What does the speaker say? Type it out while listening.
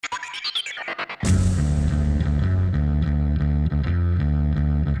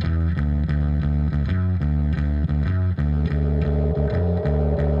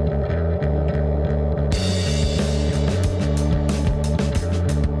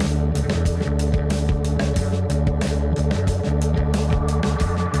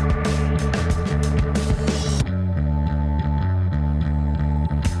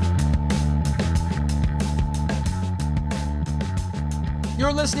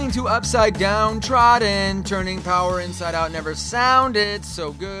listening to Upside Down Trodden. Turning power inside out never sounded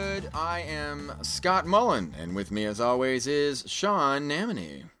so good. I am Scott Mullen, and with me as always is Sean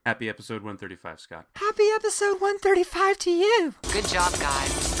Namini. Happy episode 135, Scott. Happy episode 135 to you. Good job,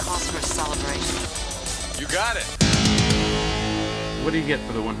 guys. Calls for a celebration. You got it. What do you get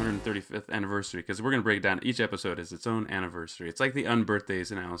for the 135th anniversary? Because we're going to break down each episode as its own anniversary. It's like the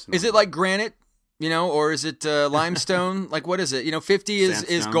unbirthdays in Alice in Is it like granite? You know, or is it limestone? Like, what is it? You know, 50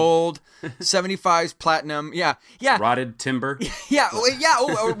 is gold, 75 is platinum. Yeah. Rotted timber. Yeah.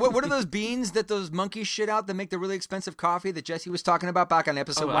 Oh, what are those beans that those monkeys shit out that make the really expensive coffee that Jesse was talking about back on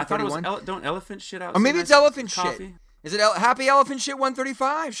episode 131? I thought it was don't elephant shit out. Or maybe it's elephant coffee? shit. Is it Happy Elephant Shit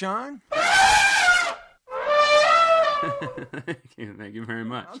 135, Sean? Thank you very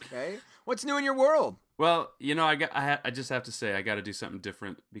much. Okay. What's new in your world? Well, you know, I just have to say I got to do something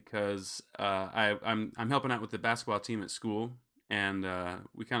different because I'm helping out with the basketball team at school, and I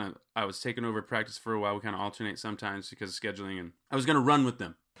was taking over practice for a while. We kind of alternate sometimes because of scheduling, and I was going to run with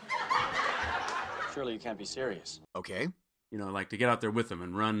them. Surely you can't be serious. Okay. You know, like to get out there with them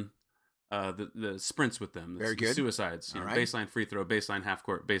and run the sprints with them. Very good. Suicides. You know, right. Baseline free throw, baseline half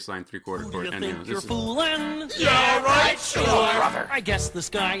court, baseline three-quarter court. You and think you you're know, fooling? Yeah, right, sure. Brother, I guess the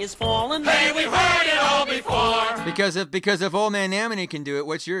sky is falling. Hey, we've heard it all before. Because if old man Namini can do it,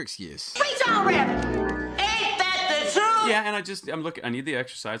 what's your excuse? Preach on, Reverend. Ain't that the truth? Yeah, and I'm looking. I need the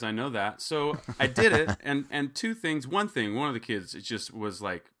exercise. I know that. So I did it, and two things. One of the kids, it just was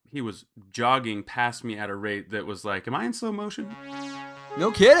like he was jogging past me at a rate that was like, am I in slow motion? No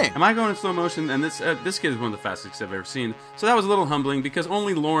kidding. Am I going in slow motion? And this kid is one of the fastest I've ever seen. So that was a little humbling because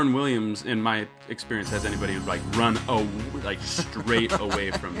only Lauren Williams, in my experience, has anybody who like run straight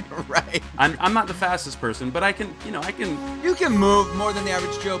away from me. Right. I'm not the fastest person, but I can. You can move more than the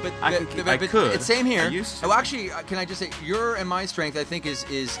average Joe, but I could. It's same here. I used to. Oh, actually, can I just say your and my strength? I think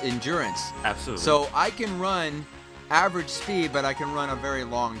is endurance. Absolutely. So I can run average speed, but I can run a very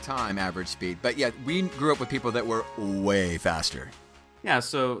long time average speed. But yeah, we grew up with people that were way faster. Yeah,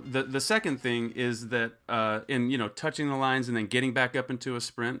 so the second thing is that in touching the lines and then getting back up into a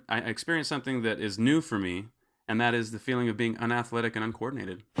sprint, I experienced something that is new for me, and that is the feeling of being unathletic and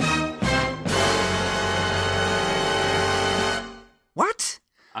uncoordinated. What?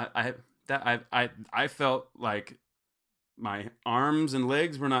 I felt like my arms and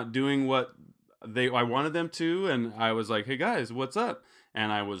legs were not doing what I wanted them to, and I was like, "Hey guys, what's up?"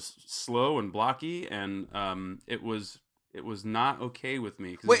 And I was slow and blocky, and it was not okay with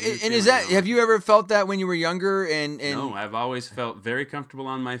me. Wait, and is that, have you ever felt that when you were younger? And No, I've always felt very comfortable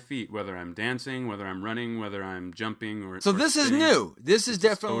on my feet, whether I'm dancing, whether I'm running, whether I'm jumping, or so this is new. This is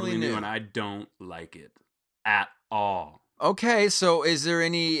definitely totally new, new, and I don't like it at all. Okay, so is there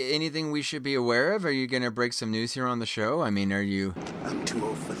anything we should be aware of? Are you going to break some news here on the show? I mean, are you? I'm too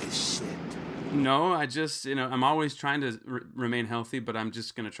old for this shit. No, I just, I'm always trying to remain healthy, but I'm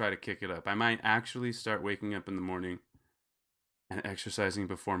just going to try to kick it up. I might actually start waking up in the morning and exercising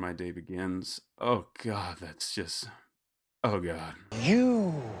before my day begins. Oh, God, that's just... Oh, God.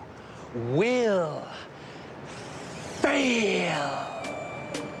 You will fail.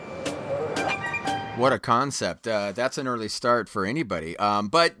 What a concept. That's an early start for anybody.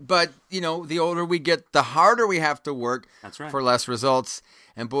 But the older we get, the harder we have to work. That's right. For less results.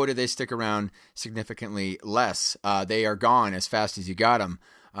 And boy, do they stick around significantly less. They are gone as fast as you got them.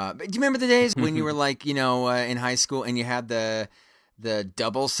 But do you remember the days when you were like, in high school and you had the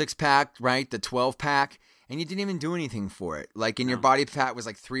double 6-pack, right? The 12-pack, and you didn't even do anything for it. Like, your body fat was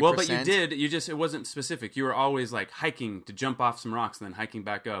like 3%. Well, but you did. It wasn't specific. You were always like hiking to jump off some rocks and then hiking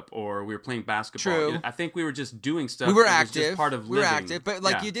back up, or we were playing basketball. True. I think we were just doing stuff. We were that active. Was just part of we were living. active,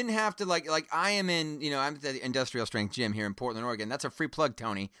 but you didn't have to like I am in. I'm at the Industrial Strength Gym here in Portland, Oregon. That's a free plug,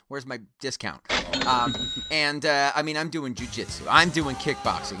 Tony. Where's my discount? I'm doing jujitsu. I'm doing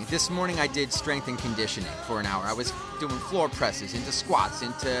kickboxing. This morning I did strength and conditioning for an hour. I was doing floor presses, into squats,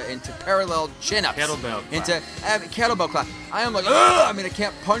 into parallel chin-ups, kettlebell into kettlebell class. I am like, ugh! I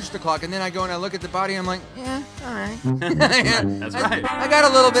can't punch the clock, and then I go and I look at the body, and I'm like, yeah, all right. That's right. I got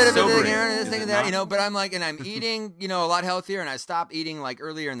a little bit of a thing Sobering. here and this thing and that, Not? but I'm like, and I'm eating, a lot healthier, and I stop eating like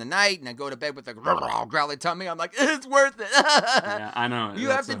earlier in the night, and I go to bed with a growly tummy. I'm like, it's worth it. Yeah, I know. You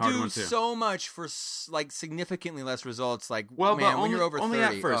That's have to a hard do one, too. so much for significantly less results. Like, Well, man, but when you're over 30. only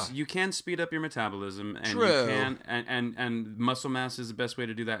at first. ugh. You can speed up your metabolism, and True. you can, and muscle mass is the best way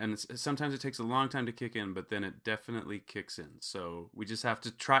to do that. And sometimes it takes a long time to kick in, but then it definitely kicks in. So we just have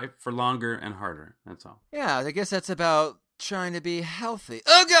to try for longer and harder. That's all. Yeah, I guess that's about trying to be healthy.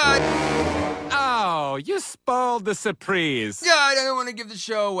 Oh, God! Oh, you spoiled the surprise. God, I don't want to give the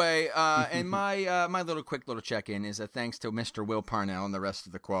show away. And my quick little check-in is a thanks to Mr. Will Parnell and the rest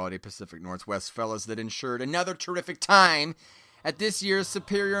of the Quality Pacific Northwest fellas that ensured another terrific time at this year's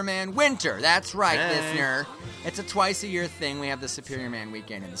Superior Man Winter. That's right, listener. It's a twice-a-year thing. We have the Superior Man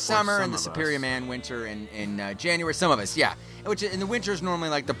Weekend in the summer and the Superior Man Winter in January. Some of us, yeah. Which in the winter is normally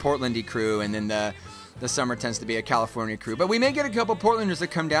like the Portlandy crew, and then the summer tends to be a California crew. But we may get a couple Portlanders that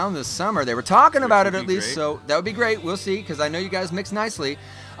come down this summer. They were talking about it at least, great. So that would be great. We'll see, because I know you guys mix nicely.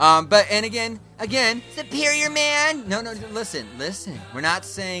 And again, Superior Man. No, listen. We're not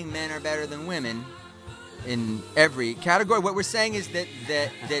saying men are better than women in every category. What we're saying is that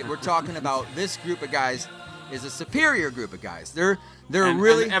we're talking about this group of guys is a superior group of guys. They're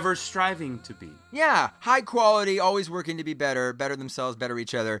really and ever striving to be. Yeah, high quality, always working to be better themselves, better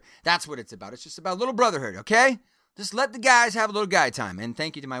each other. That's what it's about. It's just about a little brotherhood, okay? Just let the guys have a little guy time. And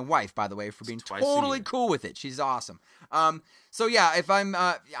thank you to my wife, by the way, for being totally cool with it. She's awesome. So yeah, if I'm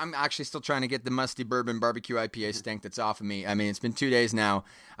actually still trying to get the musty bourbon barbecue IPA stink that's off of me. I mean, it's been 2 days now.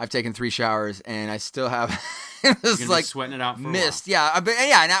 I've taken 3 showers and I still have this like sweating it out for mist. Yeah,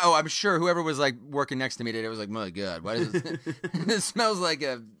 I'm sure whoever was like working next to me today was like, my God, what is this? It smells like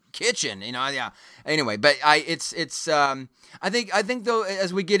a kitchen, you know? Yeah. Anyway, but I think though,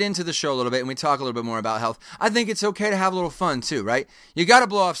 as we get into the show a little bit and we talk a little bit more about health, I think it's okay to have a little fun too, right? You got to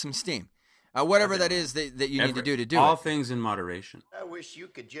blow off some steam. Whatever that is that you need to do to all it. Things in moderation. I wish you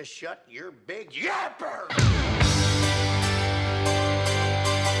could just shut your big yapper.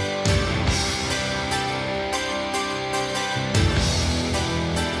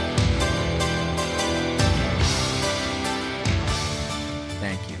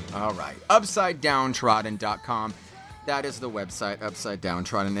 Thank you. All right. UpsideDowntrodden.com. That is the website,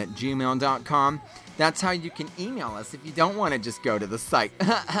 upsidedowntrodden@gmail.com. That's how you can email us if you don't want to just go to the site.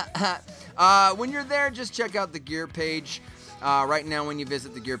 When you're there, just check out the gear page. Right now, when you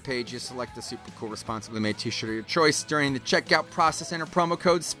visit the gear page, you select the super cool, responsibly made t-shirt of your choice. During the checkout process, enter promo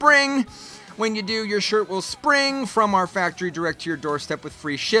code SPRING. When you do, your shirt will spring from our factory direct to your doorstep with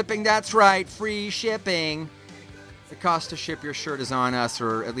free shipping. That's right, free shipping. The cost to ship your shirt is on us,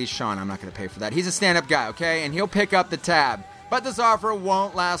 or at least Sean. I'm not going to pay for that. He's a stand-up guy, okay? And he'll pick up the tab. But this offer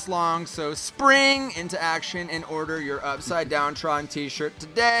won't last long, so spring into action and order your Upside Downtrodden t-shirt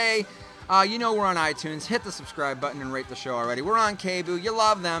today. You know we're on iTunes. Hit the subscribe button and rate the show already. We're on KBOO. You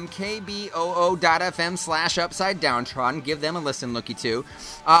love them. KBOO.fm/UpsideDowntrodden. Give them a listen, looky too.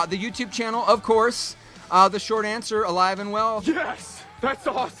 The YouTube channel, of course. The Short Answer, alive and well. Yes, that's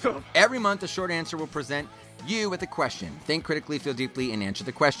awesome. Every month, the Short Answer will present you with a question. Think critically, feel deeply, and answer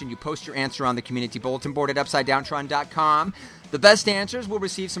the question. You post your answer on the community bulletin board at UpsideDowntrodden.com. The best answers will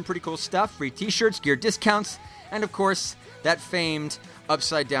receive some pretty cool stuff, free t-shirts, gear discounts, and of course, that famed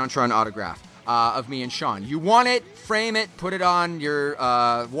Upside Downtrodden autograph of me and Sean. You want it, frame it, put it on your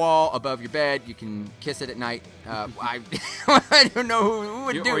wall above your bed. You can kiss it at night. I don't know who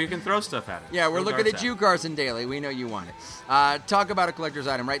would do it. Or you can throw stuff at it. Yeah, we're looking at you, Carson Daly. We know you want it. Talk about a collector's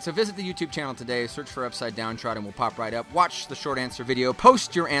item, right? So visit the YouTube channel today. Search for Upside Downtrodden. We'll pop right up. Watch the Short Answer video.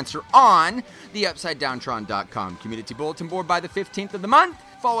 Post your answer on the UpsideDowntrodden.com community bulletin board by the 15th of the month.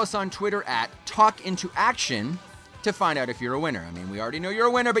 Follow us on Twitter at TalkIntoAction to find out if you're a winner. I mean, we already know you're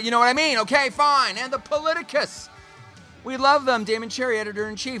a winner, but you know what I mean. Okay, fine. And the Politicus. We love them. Damon Cherry,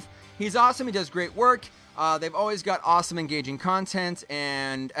 editor-in-chief. He's awesome. He does great work. They've always got awesome, engaging content.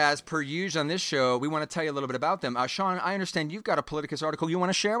 And as per usual on this show, we want to tell you a little bit about them. Sean, I understand you've got a Politicus article you want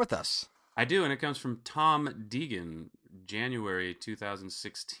to share with us. I do, and it comes from Tom Deegan, January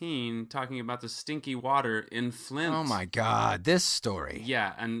 2016, talking about the stinky water in Flint. Oh my God, this story.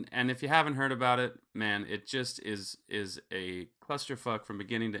 Yeah, and if you haven't heard about it, man, it just is a clusterfuck from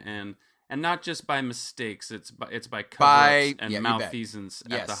beginning to end, and not just by mistakes. It's by cover-ups and malfeasance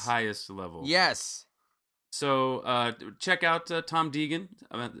at the highest level. Yes. So check out Tom Deegan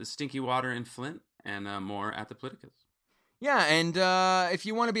about the stinky water in Flint and more at the Politicus. Yeah, and if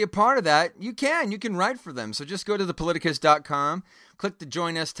you want to be a part of that, you can write for them. So just go to thepoliticus.com, click the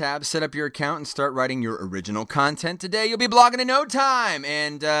Join Us tab, set up your account, and start writing your original content today. You'll be blogging in no time,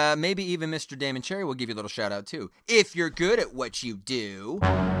 and maybe even Mr. Damon Cherry will give you a little shout-out, too, if you're good at what you do.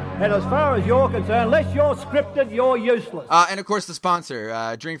 And as far as you're concerned, unless you're scripted, you're useless. And, of course, the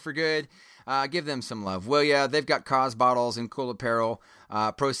sponsor, Drink for Good. Give them some love, will ya? They've got cause bottles and cool apparel.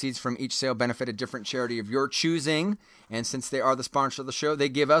 Proceeds from each sale benefit a different charity of your choosing. And since they are the sponsor of the show, they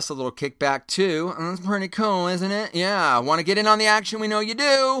give us a little kickback too. That's pretty cool, isn't it? Yeah. Want to get in on the action? We know you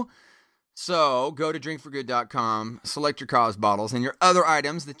do. So go to drinkforgood.com, select your cause bottles and your other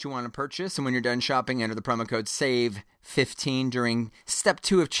items that you want to purchase. And when you're done shopping, enter the promo code SAVE15 during step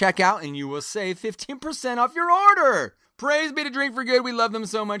 2 of checkout, and you will save 15% off your order. Praise be to Drink for Good. We love them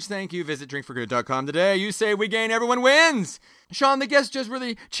so much. Thank you. Visit drinkforgood.com today. You save, we gain, everyone wins. Sean, the guest just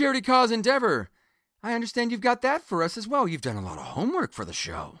really charity cause endeavor. I understand you've got that for us as well. You've done a lot of homework for the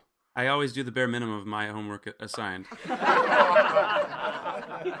show. I always do the bare minimum of my homework assigned.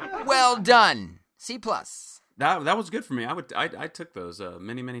 Well done. C+. That was good for me. I took those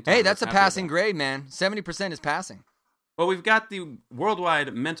many times. Hey, that's a passing grade, man. 70% is passing. Well, we've got the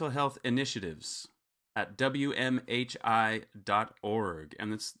Worldwide Mental Health Initiatives at WMHI.org,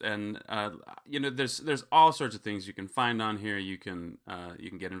 and there's all sorts of things you can find on here. You can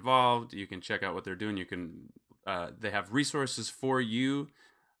get involved. You can check out what they're doing. They have resources for you.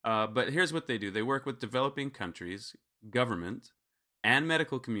 But here's what they do. They work with developing countries, government, and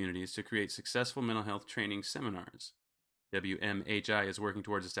medical communities to create successful mental health training seminars. WMHI is working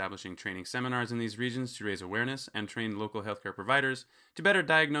towards establishing training seminars in these regions to raise awareness and train local healthcare providers to better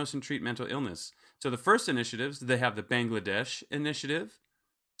diagnose and treat mental illness. So the first initiatives, they have the Bangladesh Initiative.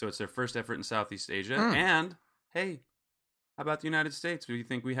 So it's their first effort in Southeast Asia. And, hey, how about the United States? Do you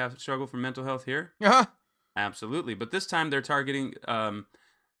think we have struggle for mental health here? Yeah. Absolutely. But this time they're targeting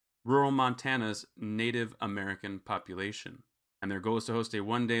rural Montana's Native American population. And their goal is to host a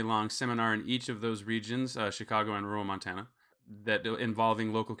one-day-long seminar in each of those regions, Chicago and rural Montana, that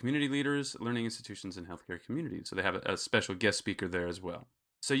involving local community leaders, learning institutions, and healthcare communities. So they have a special guest speaker there as well.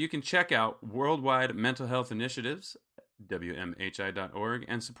 So you can check out Worldwide Mental Health Initiatives, WMHI.org,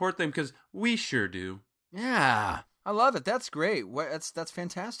 and support them because we sure do. Yeah, I love it. That's great. That's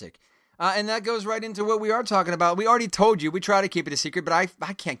fantastic. And that goes right into what we are talking about. We already told you. We try to keep it a secret, but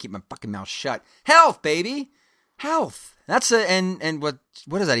I can't keep my fucking mouth shut. Health, baby. Health. That's and what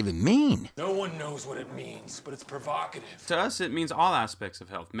does that even mean? No one knows what it means, but it's provocative. To us, it means all aspects of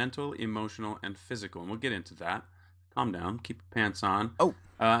health, mental, emotional, and physical. And we'll get into that. Calm down. Keep your pants on. Oh,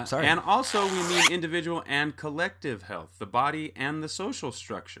 sorry. And also, we mean individual and collective health, the body and the social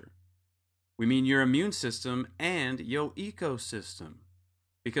structure. We mean your immune system and your ecosystem,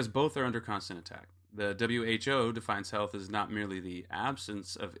 because both are under constant attack. The WHO defines health as not merely the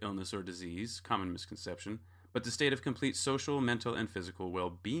absence of illness or disease, common misconception, but the state of complete social, mental, and physical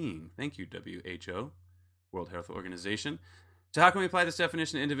well-being. Thank you, WHO, World Health Organization. So how can we apply this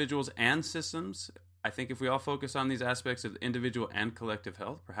definition to individuals and systems? I think if we all focus on these aspects of individual and collective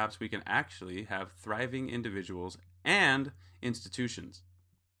health, perhaps we can actually have thriving individuals and institutions.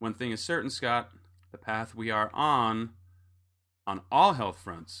 One thing is certain, Scott, the path we are on all health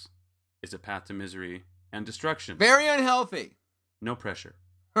fronts, is a path to misery and destruction. Very unhealthy. No pressure.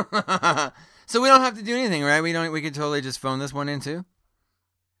 So we don't have to do anything, right? We could totally just phone this one in too.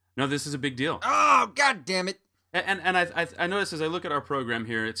 No, this is a big deal. Oh, God damn it. And I noticed as I look at our program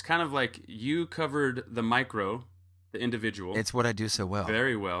here, it's kind of like you covered the micro, the individual. It's what I do so well.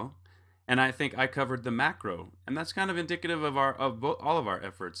 Very well. And I think I covered the macro. And that's kind of indicative of all of our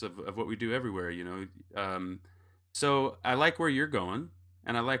efforts, of what we do everywhere, you know. So I like where you're going.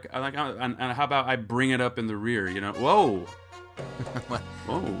 And I like, and how about I bring it up in the rear, you know? Whoa.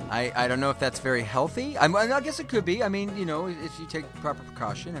 Whoa. I don't know if that's very healthy. I guess it could be. I mean, you know, if you take proper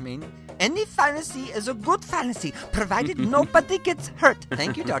precaution. I mean, any fantasy is a good fantasy, provided nobody gets hurt.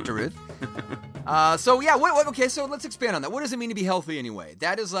 Thank you, Dr. Ruth. So let's expand on that. What does it mean to be healthy anyway?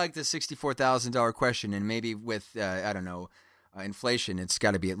 That is like the $64,000 question, and maybe with, inflation, it's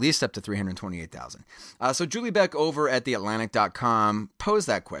got to be at least up to $328,000. So Julie Beck over at theatlantic.com posed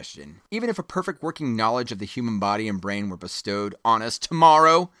that question. Even if a perfect working knowledge of the human body and brain were bestowed on us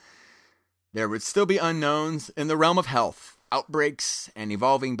tomorrow, there would still be unknowns in the realm of health, outbreaks, and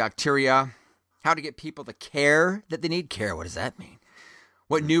evolving bacteria. How to get people the care that they need. Care, what does that mean?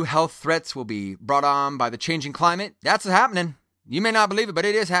 What new health threats will be brought on by the changing climate? That's happening. You may not believe it, but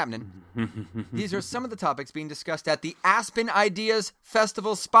it is happening. These are some of the topics being discussed at the Aspen Ideas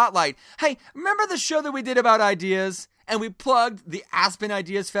Festival Spotlight. Hey, remember the show that we did about ideas? And we plugged the Aspen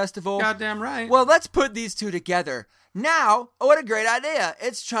Ideas Festival? Goddamn right. Well, let's put these two together. Now, what a great idea.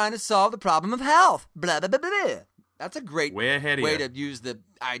 It's trying to solve the problem of health. Blah, blah, blah, blah. That's a great way to use the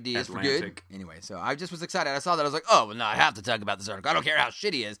ideas Atlantic. For good. Anyway, so I just was excited. I saw that. I was like, oh, well, no, I have to talk about this article. I don't care how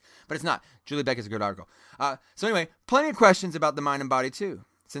shitty it is. But it's not. Julie Beck is a good article. So anyway, plenty of questions about the mind and body, too.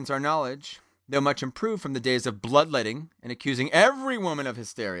 Since our knowledge, though much improved from the days of bloodletting and accusing every woman of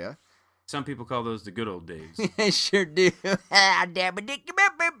hysteria. Some people call those the good old days. They sure do. Looking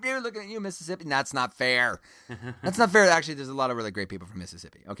at you, Mississippi. That's not fair. That's not fair. Actually, there's a lot of really great people from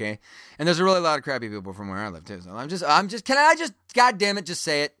Mississippi, okay? And there's a really lot of crappy people from where I live, too. So I'm just, can I just, God damn it, just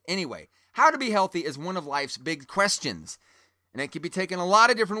say it? Anyway, How to be healthy is one of life's big questions, and it can be taken a lot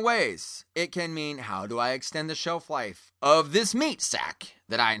of different ways. It can mean, how do I extend the shelf life of this meat sack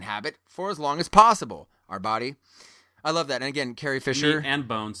that I inhabit for as long as possible? Our body. I love that. And again, Carrie Fisher. Meat and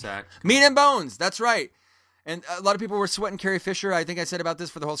bone sack. Meat and bones. That's right. And a lot of people were sweating Carrie Fisher. I think I said about this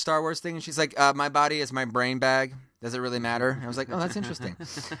for the whole Star Wars thing. And she's like, my body is my brain bag. Does it really matter? And I was like, oh, that's interesting.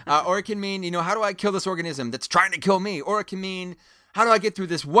 Or it can mean, how do I kill this organism that's trying to kill me? Or it can mean, how do I get through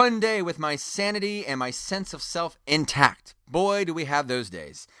this one day with my sanity and my sense of self intact? Boy, do we have those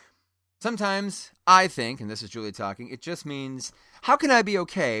days. Sometimes I think, and this is Julie talking, it just means, how can I be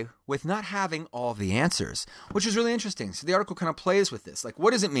okay with not having all the answers? Which is really interesting. So the article kind of plays with this. Like,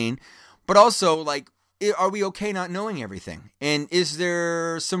 what does it mean? But also, like, are we okay not knowing everything? And is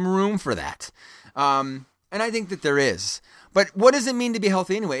there some room for that? And I think that there is. But what does it mean to be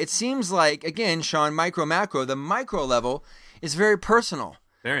healthy anyway? It seems like, again, Sean, micro, macro, the micro level is very personal.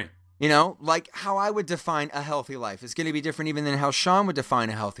 Very. Like how I would define a healthy life is going to be different even than how Sean would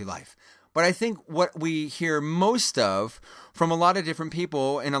define a healthy life. But I think what we hear most of from a lot of different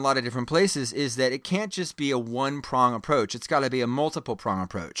people in a lot of different places is that it can't just be a one-prong approach. It's got to be a multiple-prong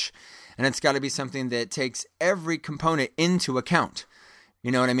approach. And it's got to be something that takes every component into account.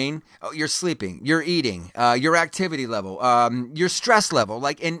 You know what I mean? Oh, you're sleeping, you're eating, your activity level, your stress level,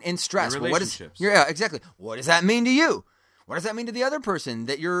 like in stress. Your relationships. Yeah, exactly. What does that mean to you? What does that mean to the other person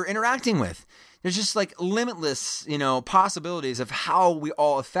that you're interacting with? There's just like limitless, possibilities of how we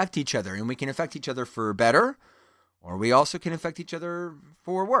all affect each other, and we can affect each other for better, or we also can affect each other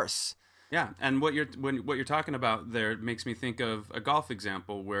for worse. Yeah, and what you're talking about there makes me think of a golf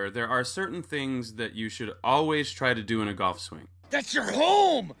example where there are certain things that you should always try to do in a golf swing. That's your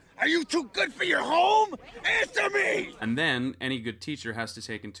home! Are you too good for your home? Answer me! And then any good teacher has to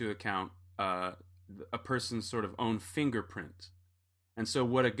take into account a person's sort of own fingerprint. And so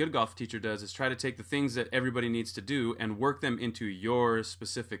what a good golf teacher does is try to take the things that everybody needs to do and work them into your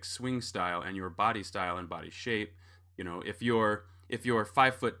specific swing style and your body style and body shape. If you're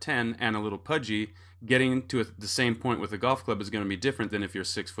 5'10" and a little pudgy, getting to the same point with a golf club is going to be different than if you're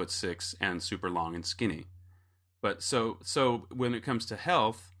 6'6" and super long and skinny. But so when it comes to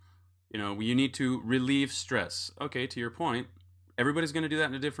health, you need to relieve stress. Okay, to your point, everybody's going to do that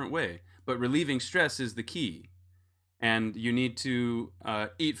in a different way. But relieving stress is the key. And you need to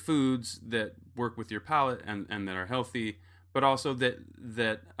eat foods that work with your palate and that are healthy, but also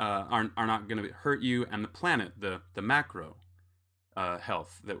that are not going to hurt you and the planet, the macro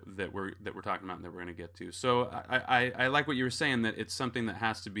health that we're talking about and that we're going to get to. So I like what you were saying, that it's something that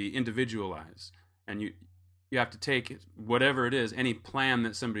has to be individualized, and you have to take whatever it is, any plan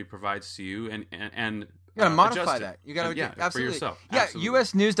that somebody provides to you, and you got to modify that. You got to absolutely for yourself. Yeah, absolutely.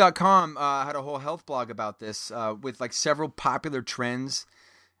 USnews.com had a whole health blog about this with like several popular trends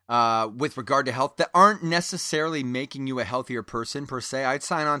with regard to health that aren't necessarily making you a healthier person per se. I'd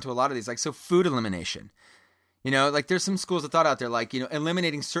sign on to a lot of these, like so food elimination. Like there's some schools of thought out there, like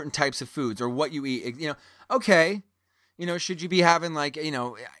eliminating certain types of foods or what you eat. Okay. Should you be having like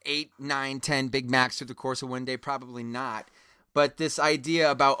 8, 9, 10 Big Macs through the course of one day? Probably not. But this idea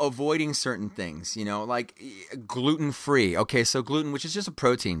about avoiding certain things, like gluten-free. Okay, so gluten, which is just a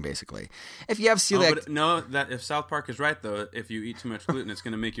protein, basically. If you have celiac... that if South Park is right, though, if you eat too much gluten, it's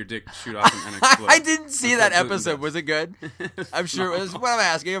going to make your dick shoot off and explode. I didn't see that episode. Was it good? I'm sure it was. What I'm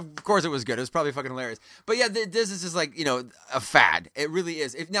asking. Of course it was good. It was probably fucking hilarious. But yeah, this is just like, a fad. It really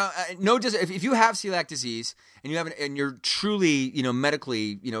is. If you have celiac disease and you're truly,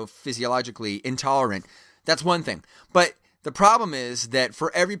 medically, physiologically intolerant, that's one thing. But the problem is that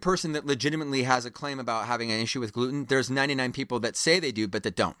for every person that legitimately has a claim about having an issue with gluten, there's 99 people that say they do, but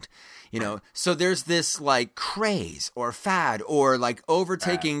that don't. So there's this like craze or fad or like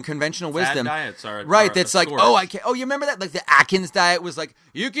overtaking conventional wisdom. Fad diets are that's like, I can't. Oh, you remember that? Like the Atkins diet was like,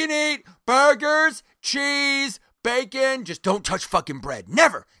 you can eat burgers, cheese, bacon, just don't touch fucking bread.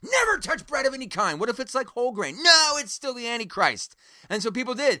 Never touch bread of any kind. What if it's like whole grain? No, it's still the Antichrist. And so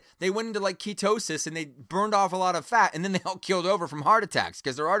people did. They went into like ketosis and they burned off a lot of fat, and then they all killed over from heart attacks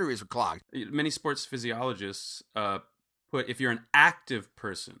because their arteries were clogged. Many sports physiologists put, if you're an active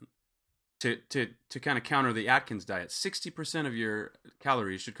person, to kind of counter the Atkins diet, 60% of your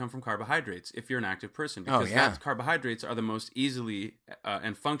calories should come from carbohydrates if you're an active person, because carbohydrates are the most easily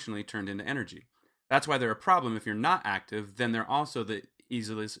and functionally turned into energy. That's why they're a problem. If you're not active, then they're also the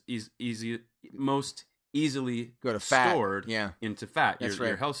most easily stored into fat,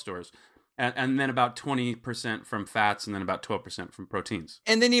 your health stores. And then about 20% from fats, and then about 12% from proteins.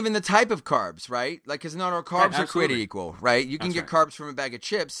 And then even the type of carbs, right? Like, because not all carbs are created equal, right? You can get carbs from a bag of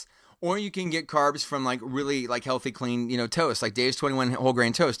chips, Or you can get carbs from like really like healthy, clean, toast, like Dave's 21 whole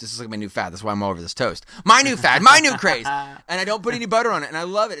grain toast. This is like my new fad. That's why I'm all over this toast. My new fad, my new craze. And I don't put any butter on it. And I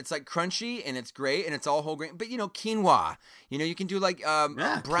love it. It's like crunchy and it's great and it's all whole grain. But quinoa, you can do like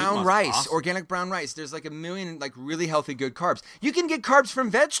brown rice, awesome. Organic brown rice. There's like a million like really healthy, good carbs. You can get carbs from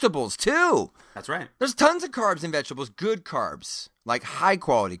vegetables too. That's right. There's tons of carbs in vegetables, good carbs. Like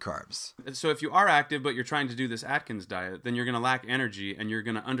high-quality carbs. So if you are active but you're trying to do this Atkins diet, then you're going to lack energy and you're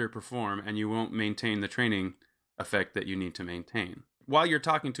going to underperform and you won't maintain the training effect that you need to maintain. While you're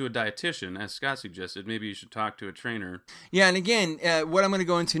talking to a dietitian, as Scott suggested, maybe you should talk to a trainer. Yeah, and again, what I'm going to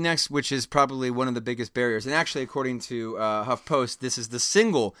go into next, which is probably one of the biggest barriers, and actually according to HuffPost, this is the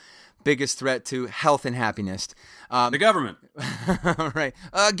single biggest threat to health and happiness. The government. Right.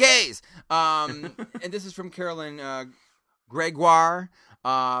 Gays. And this is from Carolyn Gregoire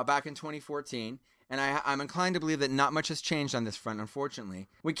back in 2014, and I'm inclined to believe that not much has changed on this front, unfortunately.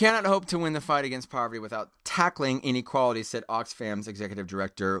 We cannot hope to win the fight against poverty without tackling inequality, said Oxfam's executive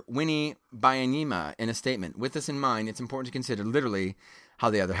director Winnie Byanyima in a statement. With this in mind, it's important to consider literally how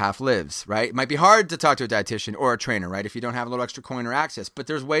the other half lives, right? It might be hard to talk to a dietitian or a trainer, right, if you don't have a little extra coin or access, but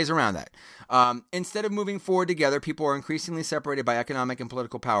there's ways around that. Instead of moving forward together, people are increasingly separated by economic and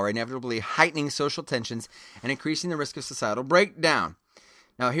political power, inevitably heightening social tensions and increasing the risk of societal breakdown.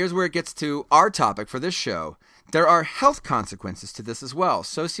 Now, here's where it gets to our topic for this show. There are health consequences to this as well.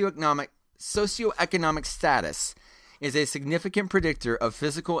 Socioeconomic status is a significant predictor of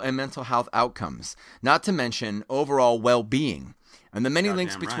physical and mental health outcomes, not to mention overall well-being. And the many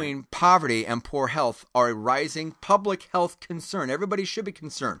links between poverty and poor health are a rising public health concern. Everybody should be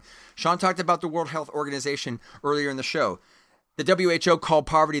concerned. Sean talked about the World Health Organization earlier in the show. The WHO called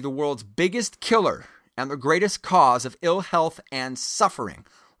poverty the world's biggest killer and the greatest cause of ill health and suffering.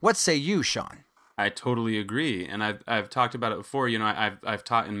 What say you, Sean? I totally agree, and I've talked about it before. I've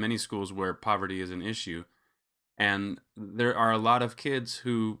taught in many schools where poverty is an issue, and there are a lot of kids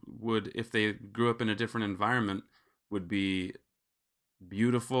who would, if they grew up in a different environment, would be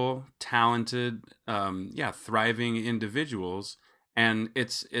beautiful, talented, thriving individuals, and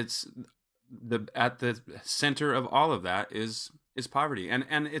it's at the center of all of that is poverty,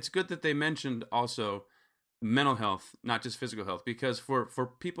 and it's good that they mentioned also mental health, not just physical health, because for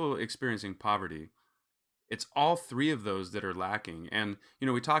people experiencing poverty, it's all three of those that are lacking. And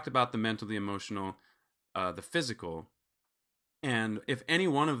we talked about the mental, the emotional, the physical. And if any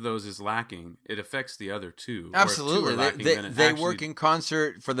one of those is lacking, it affects the other two. Absolutely. They work in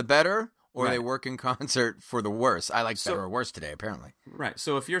concert for the better, or right. They work in concert for the worse. I like better or worse today, apparently. Right.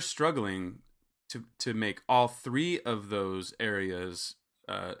 So if you're struggling to make all three of those areas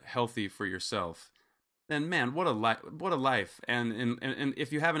healthy for yourself, then man, what a life. And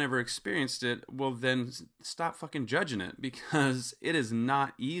if you haven't ever experienced it, well, then stop fucking judging it, because it is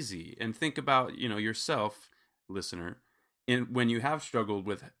not easy. And think about, yourself, listener, when you have struggled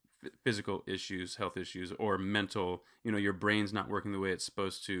with physical issues, health issues, or mental, your brain's not working the way it's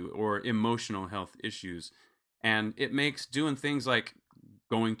supposed to, or emotional health issues. And it makes doing things like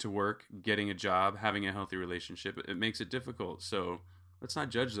going to work, getting a job, having a healthy relationship, it makes it difficult. So let's not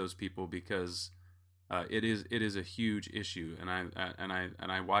judge those people, because it is a huge issue, and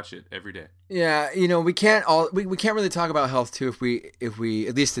I watch it every day. Yeah, we can't really talk about health too if we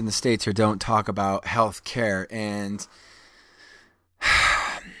at least in the States here don't talk about health care. And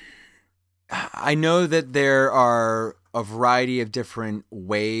I know that there are a variety of different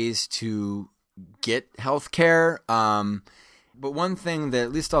ways to get health care, but one thing that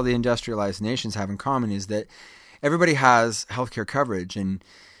at least all the industrialized nations have in common is that everybody has healthcare coverage, and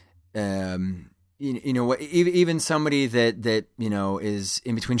even somebody that is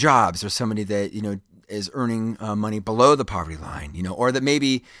in between jobs, or somebody that is earning money below the poverty line, or that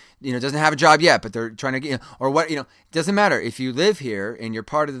maybe doesn't have a job yet, but they're trying to get, or what, it doesn't matter. If you live here and you're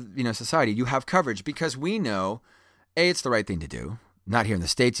part of society, you have coverage, because we know, A, it's the right thing to do. Not here in the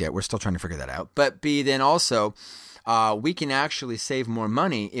States yet, we're still trying to figure that out. But B, then also we can actually save more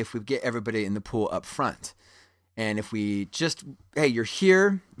money if we get everybody in the pool up front. And if we just, hey, you're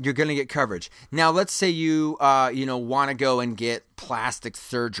here, you're going to get coverage. Now, let's say you, want to go and get plastic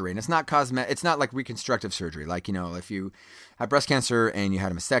surgery, and it's not it's not like reconstructive surgery. Like, if you had breast cancer and you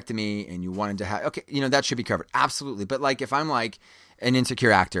had a mastectomy and you wanted to have, okay, that should be covered. Absolutely. But like, if I'm like an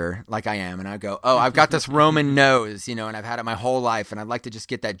insecure actor, like I am, and I go, oh, I've got this Roman nose, and I've had it my whole life, and I'd like to just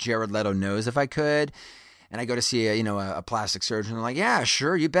get that Jared Leto nose if I could. And I go to see a plastic surgeon. I'm like, yeah,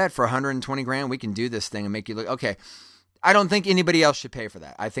 sure, you bet. For $120,000, we can do this thing and make you look okay. I don't think anybody else should pay for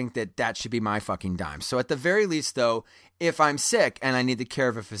that. I think that should be my fucking dime. So at the very least, though, if I'm sick and I need the care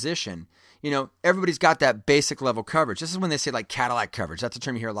of a physician, everybody's got that basic level coverage. This is when they say like Cadillac coverage. That's a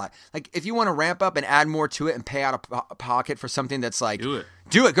term you hear a lot. Like if you want to ramp up and add more to it and pay out of pocket for something that's like,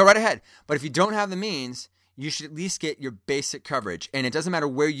 do it, go right ahead. But if you don't have the means, you should at least get your basic coverage. And it doesn't matter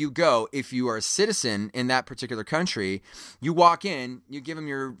where you go. If you are a citizen in that particular country, you walk in, you give them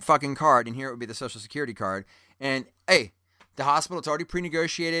your fucking card, and here it would be the Social Security card. And hey, the hospital, it's already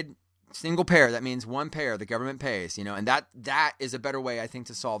pre-negotiated. Single payer, that means one payer, the government pays, and that is a better way, I think,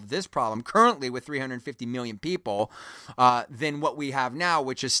 to solve this problem currently with 350 million people than what we have now,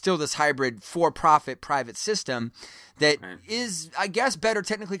 which is still this hybrid for-profit private system that is, I guess, better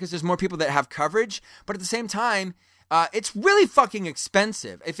technically because there's more people that have coverage, but at the same time, it's really fucking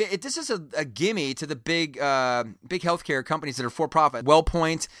expensive. If this is a gimme to the big healthcare companies that are for-profit,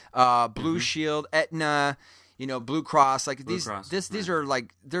 WellPoint, Blue Shield, Aetna, Blue Cross, like these are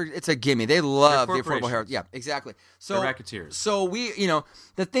like it's a gimme. They love the affordable health. Yeah, exactly. So they're racketeers. So we,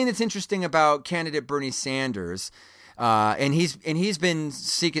 the thing that's interesting about candidate Bernie Sanders, and he's been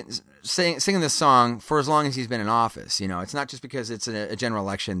singing this song for as long as he's been in office. It's not just because it's a general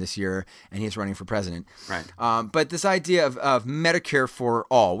election this year and he's running for president. Right. But this idea of Medicare for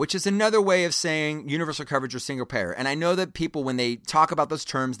all, which is another way of saying universal coverage or single payer. And I know that people, when they talk about those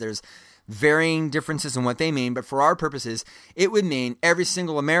terms, there's varying differences in what they mean, but for our purposes, it would mean every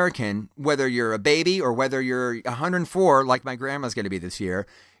single American, whether you're a baby or whether you're 104, like my grandma's going to be this year,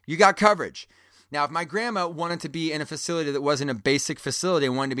 you got coverage. Now, if my grandma wanted to be in a facility that wasn't a basic facility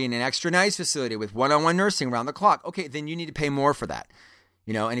and wanted to be in an extra nice facility with one-on-one nursing around the clock, okay, then you need to pay more for that.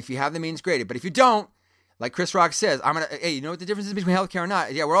 And if you have the means, great. But if you don't, like Chris Rock says, hey, you know what the difference is between healthcare or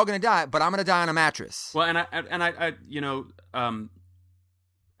not? Yeah, we're all going to die, but I'm going to die on a mattress. Well,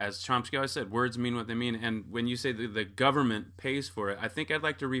 as Chomsky always said, words mean what they mean. And when you say the government pays for it, I think I'd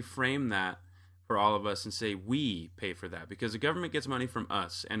like to reframe that for all of us and say we pay for that, because the government gets money from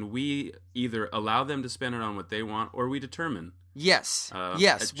us, and we either allow them to spend it on what they want, or we determine. Yes,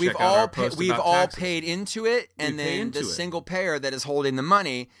 we've all paid into it, and then the single payer that is holding the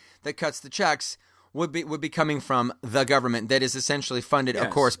money that cuts the checks would be coming from the government that is essentially funded, of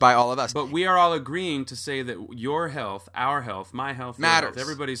course, by all of us. But we are all agreeing to say that your health, our health, my health, matters. Health,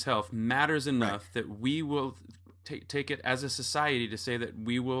 everybody's health matters enough that we will take it as a society to say that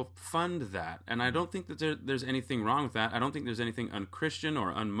we will fund that. And I don't think that there's anything wrong with that. I don't think there's anything un-Christian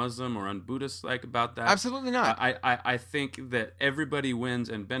or un-Muslim or un-Buddhist-like about that. Absolutely not. I think that everybody wins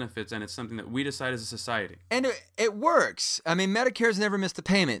and benefits, and it's something that we decide as a society. And it works. I mean, Medicare's never missed a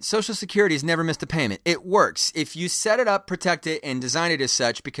payment. Social Security's never missed a payment. It works. If you set it up, protect it, and design it as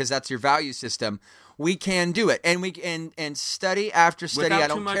such, because that's your value system, we can do it. And and study after study, without I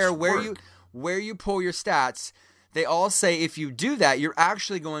don't care where you pull your stats, they all say if you do that, you're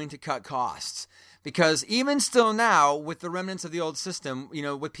actually going to cut costs. Because even still now, with the remnants of the old system,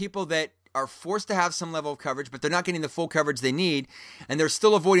 with people that are forced to have some level of coverage, but they're not getting the full coverage they need, and they're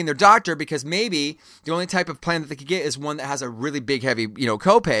still avoiding their doctor because maybe the only type of plan that they could get is one that has a really big, heavy,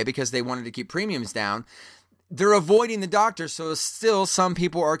 copay because they wanted to keep premiums down. They're avoiding the doctor, so still some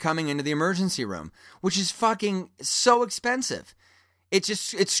people are coming into the emergency room, which is fucking so expensive. It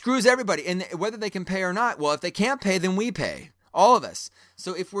screws everybody, and whether they can pay or not, well, if they can't pay, then we pay. All of us.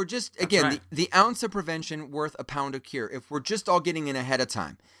 So if we're just, again, the ounce of prevention worth a pound of cure. If we're just all getting in ahead of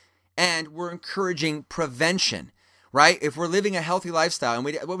time and we're encouraging prevention, right? If we're living a healthy lifestyle, and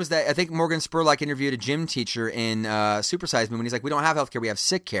what was that? I think Morgan Spurlock interviewed a gym teacher in Super Size Me when he's like, we don't have healthcare, we have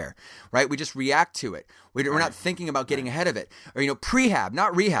sick care, right? We just react to it. We're not thinking about getting ahead of it. Or, prehab,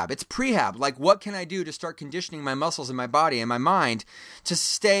 not rehab. It's prehab. Like, what can I do to start conditioning my muscles and my body and my mind to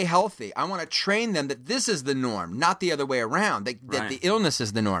stay healthy? I want to train them that this is the norm, not the other way around, that the illness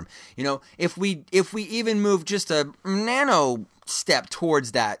is the norm. If we even move just a nano step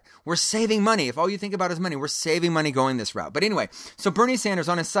towards that, we're saving money. If all you think about is money, we're saving money going this route. But anyway, so Bernie Sanders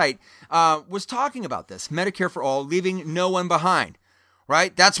on his site was talking about this, Medicare for all, leaving no one behind.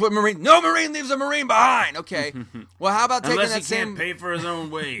 Right? That's what no Marine leaves a Marine behind. Okay. Well, how about taking Unless that same... Unless he can't pay for his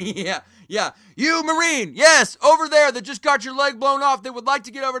own wage. Yeah. You Marine, yes, over there that just got your leg blown off that would like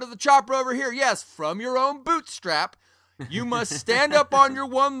to get over to the chopper over here. Yes, from your own bootstrap. You must stand up on your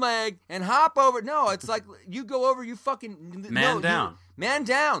one leg and hop over. No, it's like you go over, you fucking... down. Man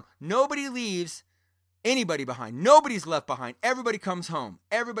down. Nobody leaves anybody behind. Nobody's left behind. Everybody comes home.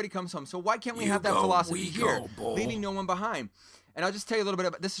 So why can't we have that philosophy here? Leaving no one behind. And I'll just tell you a little bit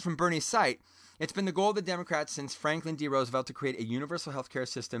about this. Is from Bernie's site. It's been the goal of the Democrats since Franklin D. Roosevelt to create a universal health care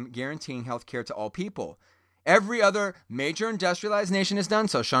system guaranteeing health care to all people. Every other major industrialized nation has done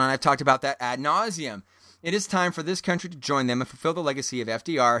so. Sean and I have talked about that ad nauseum. It is time for this country to join them and fulfill the legacy of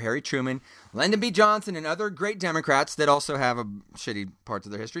FDR, Harry Truman, Lyndon B. Johnson, and other great Democrats that also have a shitty parts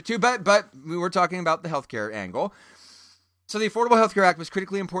of their history too. But we were talking about the healthcare angle. So the Affordable Health Care Act was a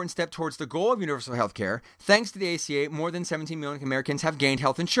critically important step towards the goal of universal health care. Thanks to the ACA, more than 17 million Americans have gained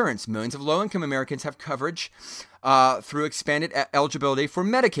health insurance. Millions of low-income Americans have coverage through expanded eligibility for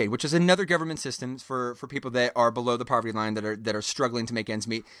Medicaid, which is another government system for people that are below the poverty line that are struggling to make ends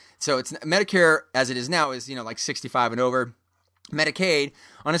meet. So it's Medicare, as it is now, is like 65 and over. Medicaid,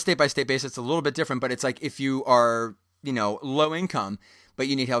 on a state-by-state basis, it's a little bit different, but it's like if you are low income but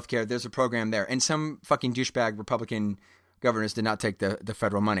you need health care, there's a program there. And some fucking douchebag Republican governors did not take the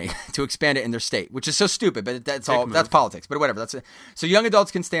federal money to expand it in their state, which is so stupid, but that's politics, but whatever. That's it. So young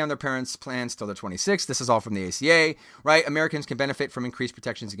adults can stay on their parents' plans till they're 26. This is all from the ACA, right? Americans can benefit from increased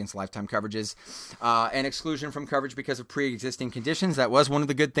protections against lifetime coverages and exclusion from coverage because of pre-existing conditions. That was one of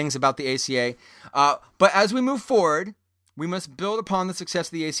the good things about the ACA. But as we move forward, we must build upon the success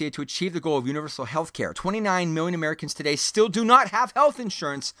of the ACA to achieve the goal of universal health care. 29 million Americans today still do not have health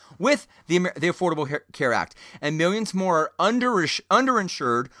insurance with the Affordable Care Act, and millions more are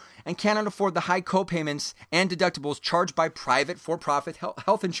underinsured and cannot afford the high co-payments and deductibles charged by private for-profit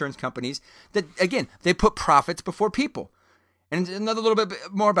health insurance companies that, again, they put profits before people. And another little bit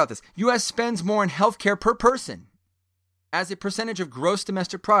more about this. U.S. spends more on health care per person as a percentage of gross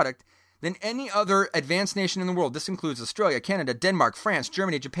domestic product than any other advanced nation in the world. This includes Australia, Canada, Denmark, France,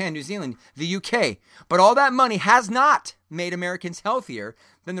 Germany, Japan, New Zealand, the UK. But all that money has not made Americans healthier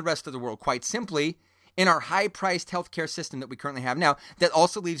than the rest of the world. Quite simply, in our high-priced healthcare system that we currently have now, that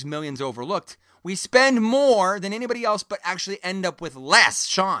also leaves millions overlooked, we spend more than anybody else but actually end up with less.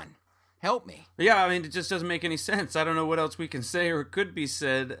 Sean, help me. Yeah, I mean, it just doesn't make any sense. I don't know what else we can say or could be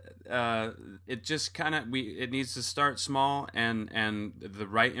said. It just kind of it needs to start small, and the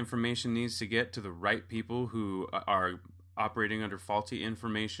right information needs to get to the right people who are operating under faulty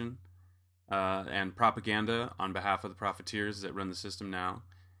information and propaganda on behalf of the profiteers that run the system now.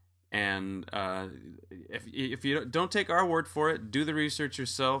 And if you don't take our word for it, do the research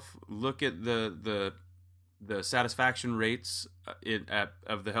yourself. Look at the satisfaction rates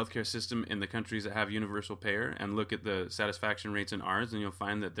of the healthcare system in the countries that have universal payer, and look at the satisfaction rates in ours, and you'll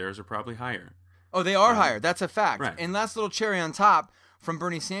find that theirs are probably higher. Oh, they are higher. That's a fact. Right. And last little cherry on top from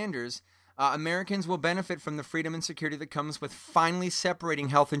Bernie Sanders, Americans will benefit from the freedom and security that comes with finally separating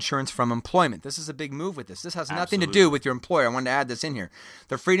health insurance from employment. This is a big move with this. This has nothing to do with your employer. I wanted to add this in here.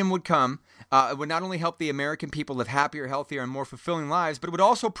 The freedom would come. It would not only help the American people live happier, healthier, and more fulfilling lives, but it would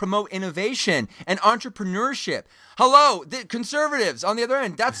also promote innovation and entrepreneurship. Hello, the conservatives, on the other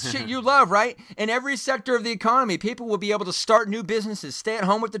end, that's shit you love, right? In every sector of the economy, people will be able to start new businesses, stay at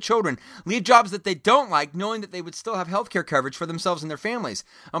home with the children, leave jobs that they don't like, knowing that they would still have health care coverage for themselves and their families.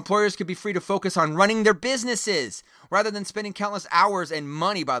 Employers could be free to focus on running their businesses rather than spending countless hours and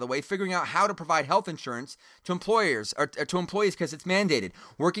money, by the way, figuring out how to provide health insurance to employers or to employees because it's mandated.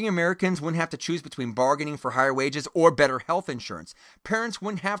 Working Americans wouldn't have to choose between bargaining for higher wages or better health insurance. Parents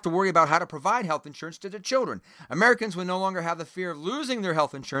wouldn't have to worry about how to provide health insurance to their children. Americans would no longer have the fear of losing their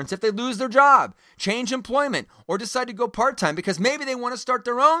health insurance if they lose their job, change employment, or decide to go part-time because maybe they want to start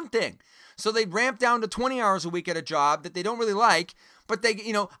their own thing. So they'd ramp down to 20 hours a week at a job that they don't really like, but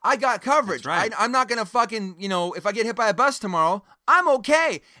they, I got coverage. Right. I'm not going to fucking, if I get hit by a bus tomorrow, I'm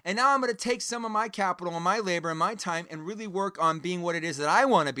okay. And now I'm going to take some of my capital and my labor and my time and really work on being what it is that I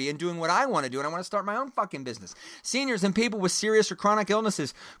want to be and doing what I want to do. And I want to start my own fucking business. Seniors and people with serious or chronic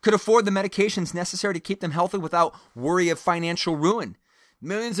illnesses could afford the medications necessary to keep them healthy without worry of financial ruin.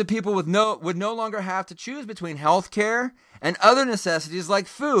 Millions of people would no longer have to choose between health care and other necessities like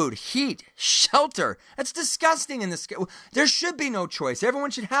food, heat, shelter. That's disgusting in this. There should be no choice. Everyone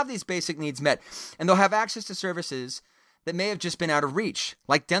should have these basic needs met, and they'll have access to services that may have just been out of reach,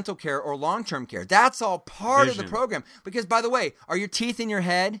 like dental care or long-term care. That's all part of the program. Because, by the way, are your teeth in your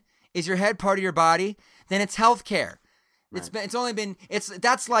head? Is your head part of your body? Then it's health care. Right.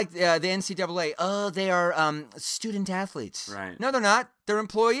 That's like the NCAA. Oh, they are student athletes. Right. No, they're not. They're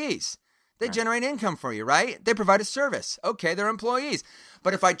employees. They generate income for you, right? They provide a service. Okay, they're employees.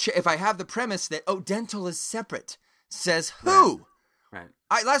 But if I have the premise that dental is separate, says who? Right.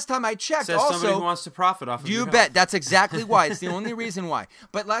 Last time I checked, says also somebody who wants to profit off of you bet. Health. That's exactly why. It's the only reason why.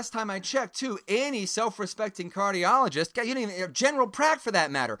 But last time I checked, too, any self-respecting cardiologist, you don't even general prac for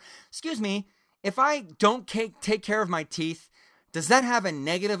that matter. Excuse me. If I don't take care of my teeth, does that have a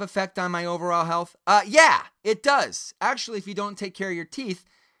negative effect on my overall health? Yeah, it does. Actually, if you don't take care of your teeth,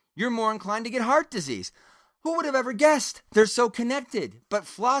 you're more inclined to get heart disease. Who would have ever guessed? They're so connected. But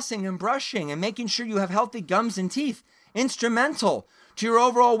flossing and brushing and making sure you have healthy gums and teeth, instrumental to your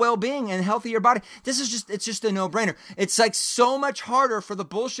overall well-being and health of your body. It's just a no-brainer. It's like so much harder for the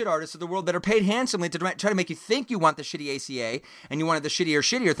bullshit artists of the world that are paid handsomely to try to make you think you want the shitty ACA and you wanted the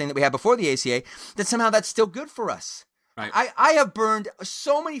shittier thing that we had before the ACA, that somehow that's still good for us. Right. I have burned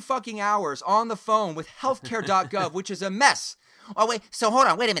so many fucking hours on the phone with healthcare.gov, which is a mess. Oh, wait, so hold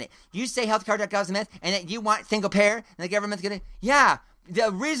on, wait a minute. You say healthcare.gov is a mess, and that you want single payer, and the government's going to... Yeah,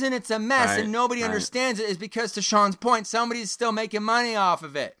 the reason it's a mess and nobody understands it is because, to Sean's point, somebody's still making money off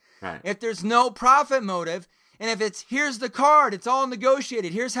of it. Right. If there's no profit motive, and if it's, here's the card, it's all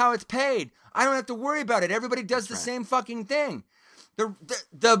negotiated, here's how it's paid, I don't have to worry about it. Everybody does the same fucking thing.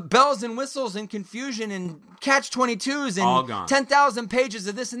 The bells and whistles and confusion and catch-22s and 10,000 pages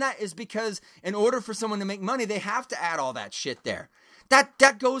of this and that is because in order for someone to make money, they have to add all that shit there.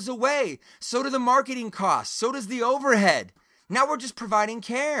 That goes away. So do the marketing costs. So does the overhead. Now we're just providing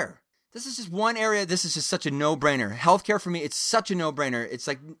care. This is just one area. This is just such a no-brainer. Healthcare for me, it's such a no-brainer. It's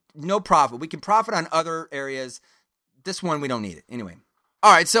like no profit. We can profit on other areas. This one, we don't need it. Anyway.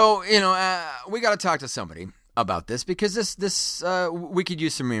 All right, so, we got to talk to somebody about this because this we could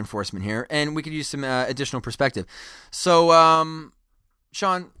use some reinforcement here and we could use some additional perspective. So,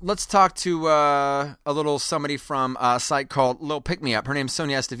 Sean, let's talk to a little somebody from a site called Lil Pick Me Up. Her name's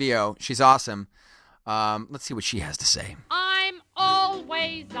Sonia Estevillo. She's awesome. Let's see what she has to say. I'm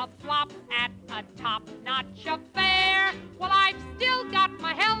always a flop at a top-notch affair. Well, I've still got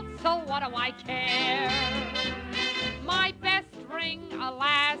my health, so what do I care? My best ring,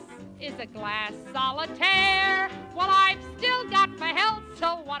 alas, is a glass solitaire. Well, I've still got my health,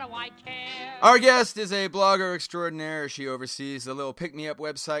 so what do I care? Our guest is a blogger extraordinaire. She oversees the Lil Pick Me Up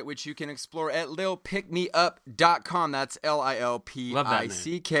website, which you can explore at lilpickmeup.com. That's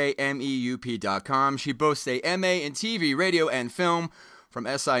LILPICKMEUP.com. She boasts a MA in TV, radio, and film from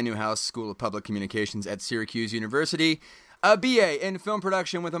SI Newhouse School of Public Communications at Syracuse University, a BA in film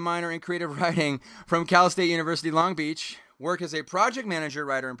production with a minor in creative writing from Cal State University, Long Beach, work as a project manager,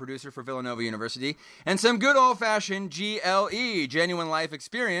 writer, and producer for Villanova University, and some good old-fashioned GLE, genuine life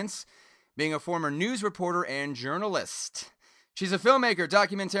experience, being a former news reporter and journalist. She's a filmmaker,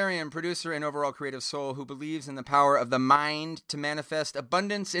 documentarian, producer, and overall creative soul who believes in the power of the mind to manifest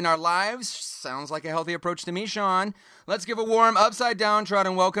abundance in our lives. Sounds like a healthy approach to me, Sean. Let's give a warm, upside-down,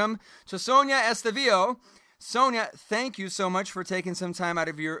 trodden welcome to Sonia Estevillo. Sonia, thank you so much for taking some time out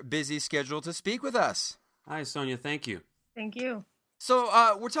of your busy schedule to speak with us. Hi, Sonia. Thank you. Thank you.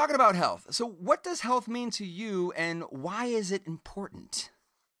 So we're talking about health. So what does health mean to you, and why is it important?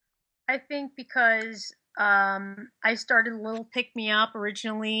 I think because I started Lil Pick Me Up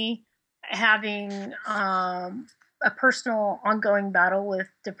originally having a personal ongoing battle with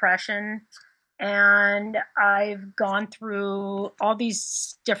depression. And I've gone through all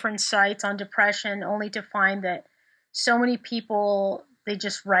these different sites on depression only to find that so many people, they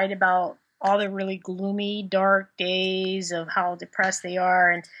just write about all the really gloomy, dark days of how depressed they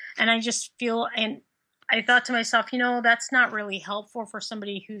are. And I just feel, and I thought to myself, that's not really helpful for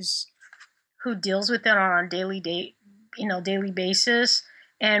somebody who deals with it on a daily basis.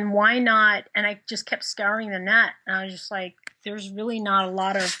 And why not? And I just kept scouring the net. And I was just like, there's really not a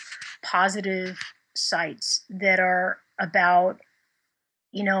lot of positive sites that are about,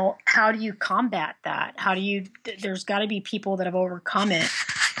 how do you combat that? There's got to be people that have overcome it.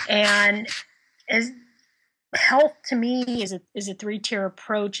 And as health to me is a three-tier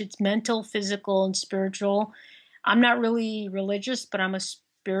approach. It's mental, physical, and spiritual. I'm not really religious, but I'm a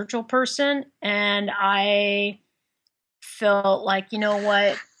spiritual person. And I felt like,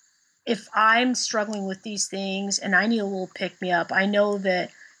 what, if I'm struggling with these things and I need a little pick-me-up, I know that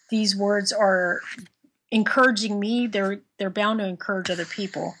these words are encouraging me. They're bound to encourage other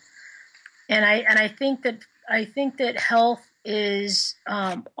people. And I think that health is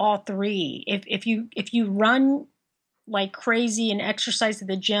all three. If you run like crazy and exercise at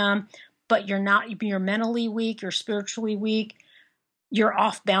the gym, but you're mentally weak, you're spiritually weak, you're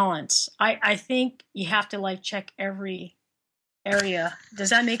off balance. I think you have to check every area. Does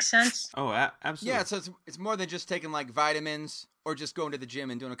that make sense? Oh, absolutely. Yeah, so it's more than just taking vitamins or just going to the gym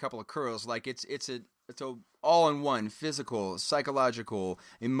and doing a couple of curls. It's a all-in-one, physical, psychological,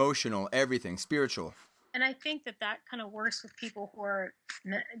 emotional, everything, spiritual. And I think that kind of works with people who are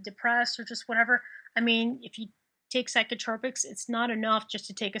depressed or just whatever. I mean, if you take psychotropics, it's not enough just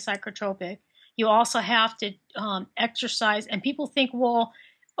to take a psychotropic. You also have to exercise. And people think, well,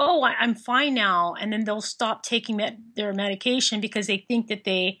 I'm fine now. And then they'll stop taking their medication because they think that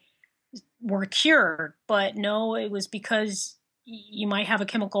they were cured. But no, it was because you might have a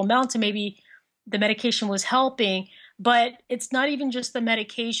chemical imbalance and maybe the medication was helping. But it's not even just the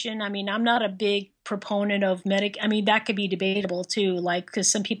medication. I mean, I'm not a big proponent of I mean, that could be debatable too, like,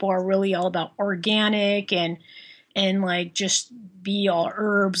 because some people are really all about organic and like just be all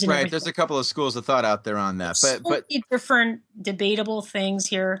herbs and right. everything. There's a couple of schools of thought out there on that, but different debatable things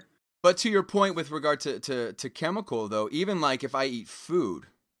here. But to your point with regard to chemical, though, even like if I eat food,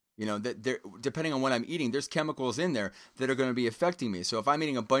 you know, that there, depending on what I'm eating, there's chemicals in there that are going to be affecting me. So if I'm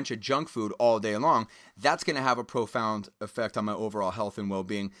eating a bunch of junk food all day long, that's going to have a profound effect on my overall health and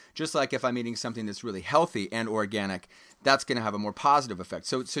well-being. Just like if I'm eating something that's really healthy and organic, that's going to have a more positive effect.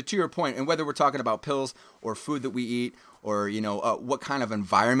 So to your point, and whether we're talking about pills or food that we eat, or you know what kind of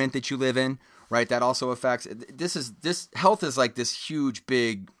environment that you live in, right? That also affects. This health is like this huge,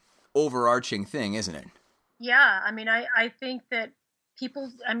 big, overarching thing, isn't it? Yeah, I mean, I think that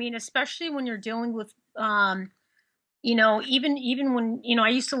people, I mean, especially when you're dealing with, you know, even when, you know, I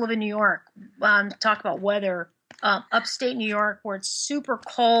used to live in New York, talk about weather, upstate New York, where it's super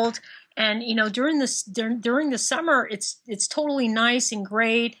cold. And, you know, during the summer, it's totally nice and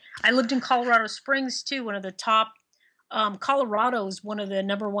great. I lived in Colorado Springs too, one of the top, Colorado is one of the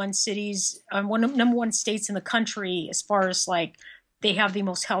number one cities, number one states in the country, as far as like, they have the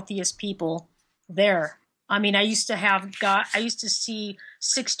most healthiest people there. I mean, I used to see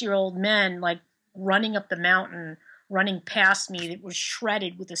 60-year-old men like running up the mountain, running past me that was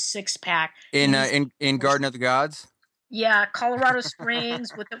shredded with a 6-pack. In Garden of the Gods? Yeah, Colorado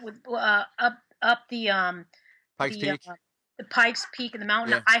Springs up the Pikes Peak. The Pikes Peak and the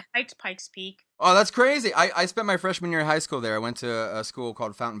mountain. Yeah. I hiked Pikes Peak. Oh, that's crazy. I spent my freshman year of high school there. I went to a school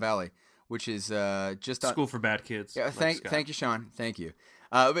called Fountain Valley, which is just school for bad kids. Yeah, thank you, Sean. Thank you.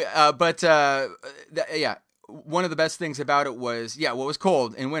 One of the best things about it was, well, it was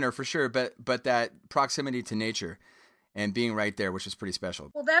cold in winter for sure, but that proximity to nature and being right there, which is pretty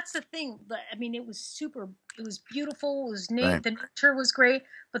special. Well, that's the thing. I mean, it was beautiful. It was right. The nature was great.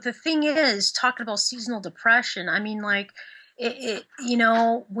 But the thing is, talking about seasonal depression, I mean, like, you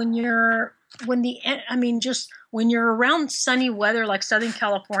know, when you're around sunny weather like Southern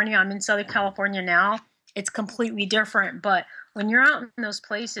California, I'm in Southern California now, it's completely different. But when you're out in those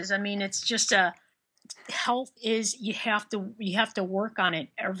places, I mean, it's just health is, you have to work on it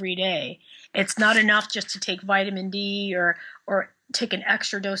every day. It's not enough just to take vitamin D or take an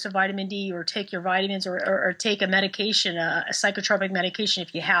extra dose of vitamin D or take your vitamins or take a medication, a psychotropic medication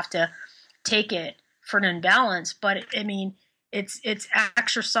if you have to take it for an imbalance. But I mean, it's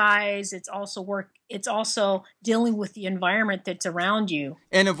exercise. It's also work. It's also dealing with the environment that's around you.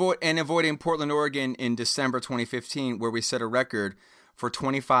 And avoiding Portland, Oregon in December 2015, where we set a record for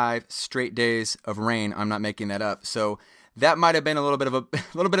 25 straight days of rain. I'm not making that up. So that might have been a little bit of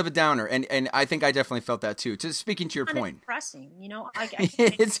a downer, and I think I definitely felt that too. Just speaking to your point, depressing. You know,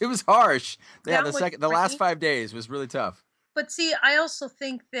 it was harsh. Yeah, the last 5 days was really tough. But see, I also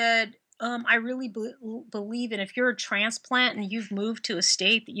think that I really believe in, if you're a transplant and you've moved to a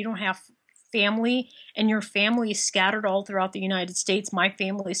state that you don't have family and your family is scattered all throughout the United States, my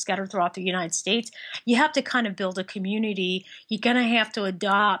family is scattered throughout the United States, you have to kind of build a community. You're going to have to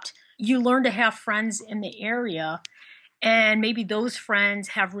adopt. You learn to have friends in the area, and maybe those friends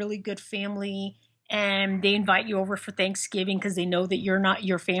have really good family and they invite you over for Thanksgiving because they know that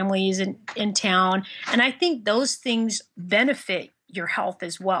your family is in town. And I think those things benefit your health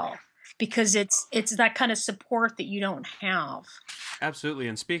as well, because it's that kind of support that you don't have. Absolutely.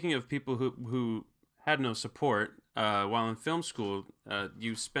 And speaking of people who had no support, while in film school,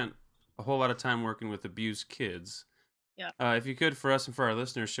 you spent a whole lot of time working with abused kids. Yeah. If you could, for us and for our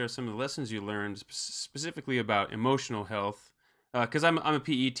listeners, share some of the lessons you learned specifically about emotional health. Because I'm a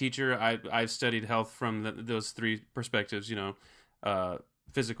PE teacher. I've studied health from those three perspectives, you know,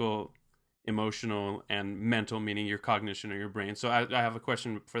 physical, emotional, and mental, meaning your cognition or your brain. So I have a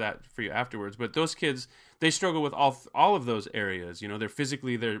question for you afterwards. But those kids, they struggle with all of those areas. You know, they're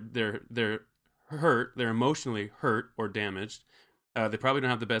physically they're hurt, they're emotionally hurt or damaged. They probably don't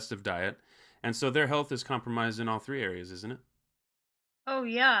have the best of diet, and so their health is compromised in all three areas, isn't it? Oh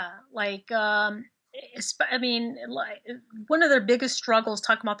yeah, like I mean, like, one of their biggest struggles,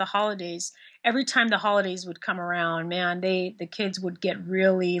 talking about the holidays. Every time the holidays would come around, man, the kids would get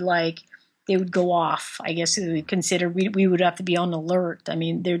really like. They would go off. I guess we would consider we would have to be on alert. I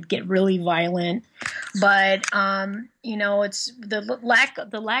mean, they'd get really violent. But you know, it's the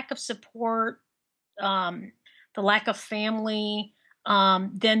lack of support, the lack of family.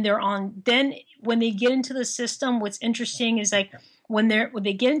 Then when they get into the system, what's interesting is like when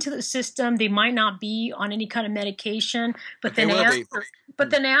they get into the system, they might not be on any kind of medication, but then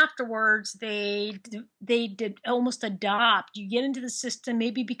afterwards they did almost adopt. You get into the system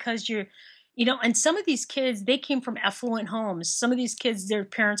maybe because and some of these kids, they came from affluent homes. Some of these kids, their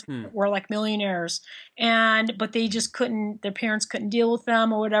parents were like millionaires, but they just couldn't, their parents couldn't deal with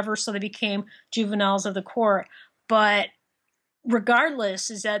them or whatever, so they became juveniles of the court. But regardless,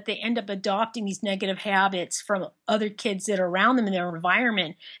 is that they end up adopting these negative habits from other kids that are around them in their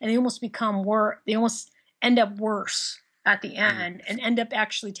environment, and they almost they almost end up worse at the end and end up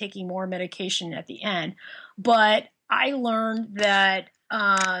actually taking more medication at the end. But I learned that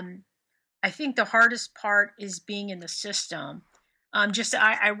I think the hardest part is being in the system.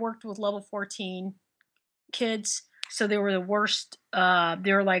 I worked with level 14 kids, so they were the worst.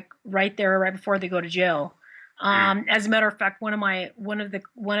 They were like right there, right before they go to jail. As a matter of fact, one of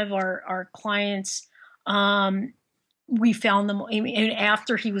our clients, we found them, and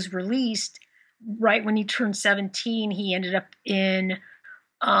after he was released, right when he turned 17, he ended up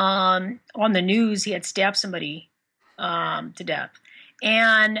on the news. He had stabbed somebody to death.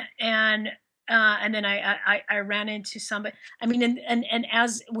 And then I ran into somebody. I mean, and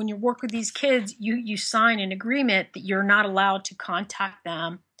as when you work with these kids, you sign an agreement that you're not allowed to contact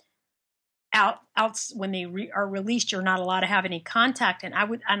them out when they are released. You're not allowed to have any contact. And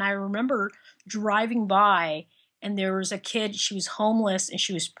I remember driving by, and there was a kid. She was homeless and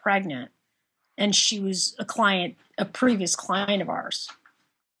she was pregnant, and she was a previous client of ours.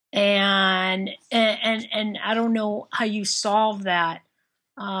 And I don't know how you solve that.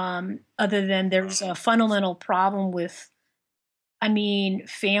 Other than there's a fundamental problem with,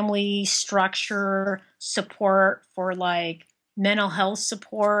 family structure, support for like mental health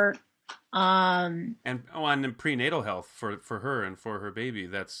support, and prenatal health for her and for her baby,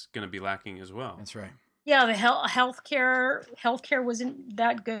 that's going to be lacking as well. That's right. Yeah, the healthcare wasn't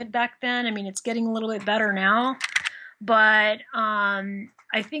that good back then. It's getting a little bit better now, but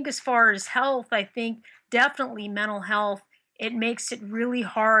I think as far as health, I think definitely mental health. It makes it really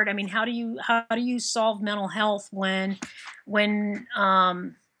hard. How do you solve mental health when how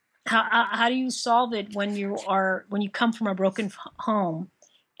do you solve it when you come from a broken home?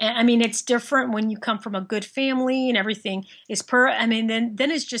 And it's different when you come from a good family and everything is then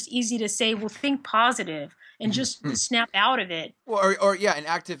it's just easy to say, well, think positive and just snap out of it. And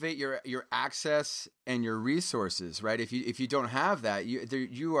activate your access and your resources, right? If you don't have that,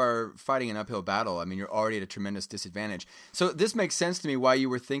 you are fighting an uphill battle. You're already at a tremendous disadvantage. So this makes sense to me why you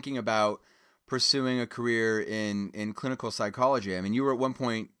were thinking about pursuing a career in clinical psychology. You were at one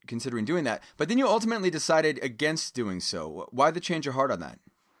point considering doing that, but then you ultimately decided against doing so. Why the change of heart on that?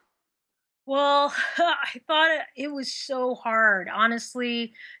 Well, I thought it was so hard,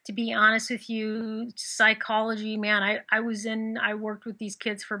 honestly, to be honest with you. Psychology, man, I worked with these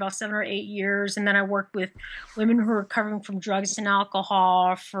kids for about 7 or 8 years. And then I worked with women who were recovering from drugs and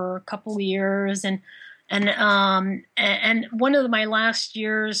alcohol for a couple of years. And one of my last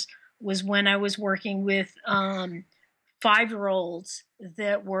years was when I was working with 5-year-olds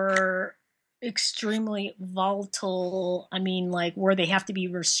that were extremely volatile. Where they have to be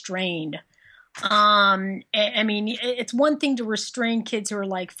restrained. It's one thing to restrain kids who are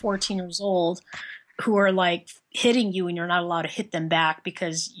like 14 years old, who are like hitting you, and you're not allowed to hit them back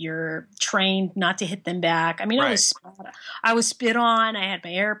because you're trained not to hit them back. Right. I was spit on, I had my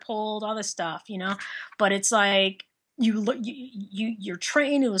hair pulled, all this stuff, but it's like you're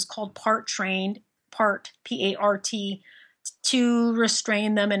trained. It was called PART, PART, to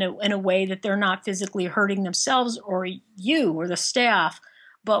restrain them in a way that they're not physically hurting themselves or you or the staff.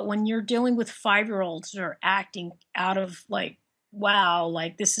 But when you're dealing with 5-year-olds that are acting out of like, wow,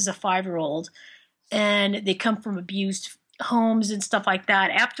 like this is a 5-year-old, and they come from abused homes and stuff like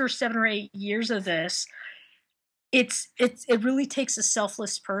that. After 7 or 8 years of this, it really takes a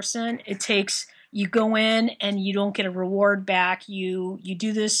selfless person. You go in and you don't get a reward back. You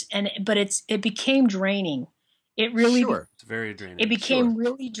do this, but it became draining. It really, sure. It's very draining. It became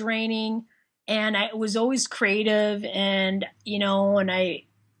really draining, and I was always creative, and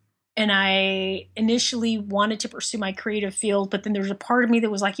I initially wanted to pursue my creative field, but then there was a part of me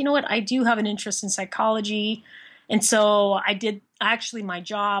that was like, you know what, I do have an interest in psychology. And so I did actually my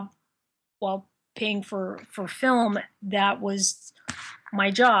job while paying for film. That was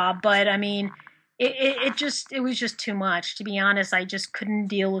my job. But it was just too much, to be honest. I just couldn't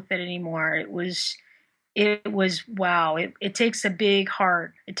deal with it anymore. It was wow. It takes a big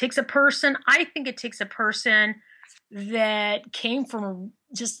heart. It takes a person. I think it takes a person that came from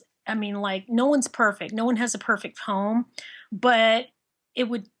no one's perfect. No one has a perfect home, but it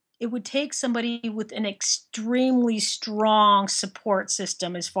it would take somebody with an extremely strong support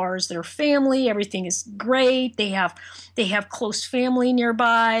system as far as their family. Everything is great. They have close family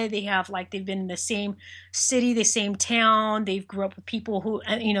nearby. They've been in the same city, the same town. They've grew up with people who,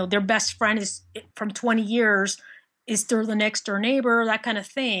 their best friend is from 20 years is their the next door neighbor, that kind of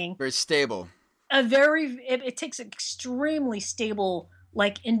thing. Very stable. It takes an extremely stable,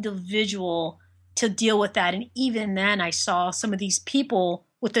 individual to deal with that. And even then I saw some of these people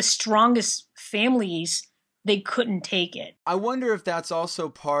with the strongest families, they couldn't take it. I wonder if that's also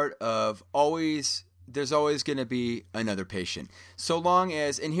part of there's always going to be another patient. So long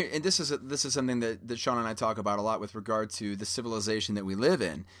as, and this is something that Sean and I talk about a lot with regard to the civilization that we live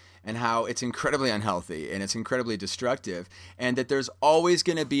in and how it's incredibly unhealthy and it's incredibly destructive, and that there's always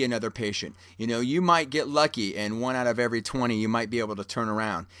going to be another patient. You might get lucky and 1 out of every 20 you might be able to turn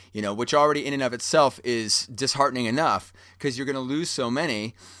around, which already in and of itself is disheartening enough because you're going to lose so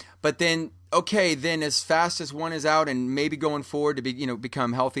many. But then, okay, then as fast as one is out and maybe going forward to be,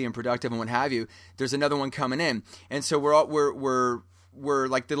 become healthy and productive and what have you, there's another one coming in. And so we're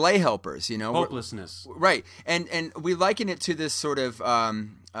like the lay helpers, hopelessness, right? And we liken it to this sort of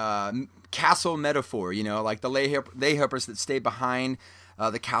castle metaphor, like the lay helpers that stay behind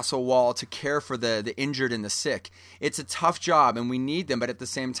the castle wall to care for the injured and the sick. It's a tough job, and we need them, but at the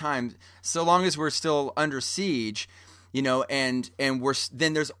same time, so long as we're still under siege, and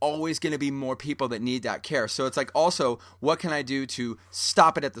then there's always going to be more people that need that care. So it's like, also, what can I do to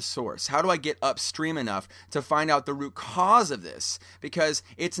stop it at the source? How do I get upstream enough to find out the root cause of this? Because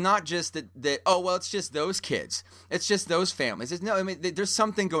it's not just that it's just those kids. It's just those families. There's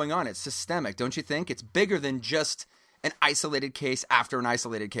something going on. It's systemic, don't you think? It's bigger than just an isolated case after an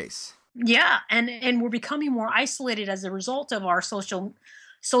isolated case. Yeah, and we're becoming more isolated as a result of our social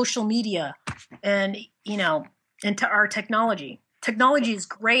media and, into our technology. Technology is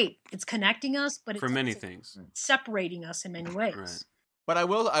great. It's connecting us, but it's for many things separating us in many ways. Right. But I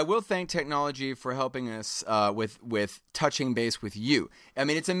will thank technology for helping us with touching base with you. I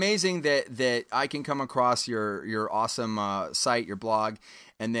mean, it's amazing that I can come across your awesome site, your blog,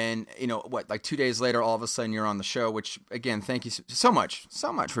 and then 2 days later, all of a sudden you're on the show. Which again, thank you so much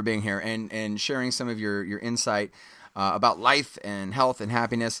for being here and sharing some of your insight about life and health and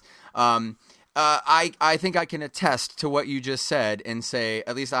happiness. I think I can attest to what you just said and say,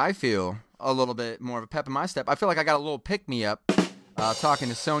 at least I feel a little bit more of a pep in my step. I feel like I got a little pick-me-up talking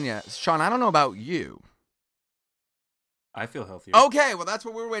to Sonia. Sean, I don't know about you. I feel healthier. Okay, well, that's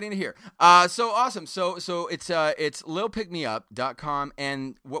what we were waiting to hear. So awesome. So it's lilpickmeup.com,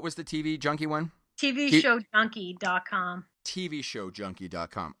 and what was the TV junkie one? TVshowjunkie.com.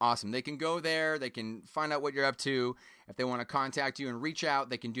 TVshowjunkie.com. Awesome. They can go there. They can find out what you're up to. If they want to contact you and reach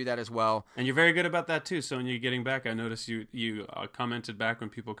out, they can do that as well. And you're very good about that too, Sonia. Getting back, I noticed you commented back when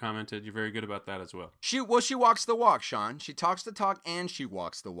people commented. You're very good about that as well. She walks the walk, Sean. She talks the talk and she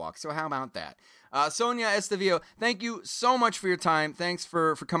walks the walk. So how about that? Sonia Estevillo, thank you so much for your time. Thanks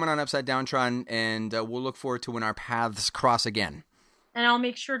for coming on Upside Downtrodden, and we'll look forward to when our paths cross again. And I'll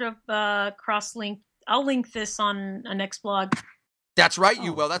make sure to cross-link. I'll link this on a next blog. That's right,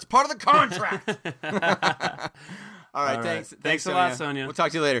 you will. That's part of the contract. All right, thanks. Thanks a lot, Sonia. We'll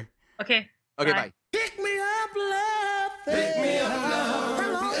talk to you later. Okay. Bye. Pick me up, love. Pick me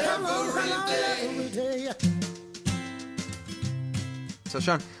up, love. Every day. So,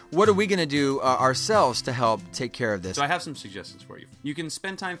 Sean, what are we going to do ourselves to help take care of this? So I have some suggestions for you. You can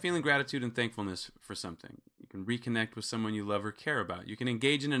spend time feeling gratitude and thankfulness for something. You can reconnect with someone you love or care about. You can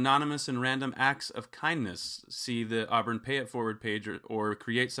engage in anonymous and random acts of kindness. See the Auburn Pay It Forward page or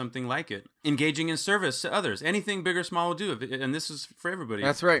create something like it. Engaging in service to others. Anything big or small will do. And this is for everybody.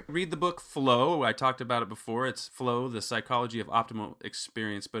 That's right. Read the book Flow. I talked about it before. It's Flow, The Psychology of Optimal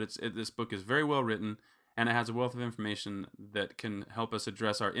Experience. But this book is very well written. And it has a wealth of information that can help us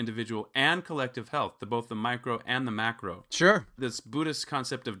address our individual and collective health, both the micro and the macro. Sure. This Buddhist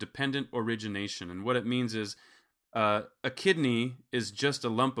concept of dependent origination. And what it means is a kidney is just a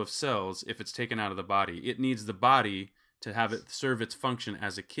lump of cells if it's taken out of the body. It needs the body to have it serve its function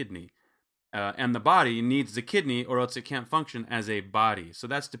as a kidney. And the body needs the kidney or else it can't function as a body. So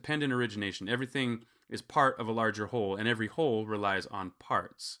that's dependent origination. Everything is part of a larger whole, and every whole relies on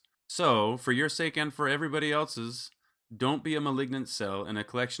parts. So, for your sake and for everybody else's, don't be a malignant cell in a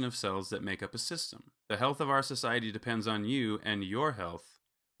collection of cells that make up a system. The health of our society depends on you, and your health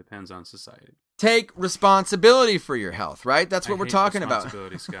depends on society. Take responsibility for your health, right? That's what we're talking about.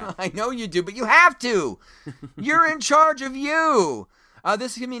 Responsibility, Scott. I know you do, but you have to. You're in charge of you.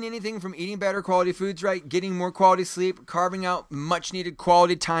 This can mean anything from eating better quality foods, right? Getting more quality sleep, carving out much needed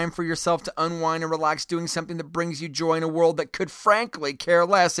quality time for yourself to unwind and relax, doing something that brings you joy in a world that could frankly care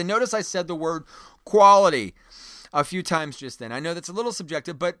less. And notice I said the word quality a few times just then. I know that's a little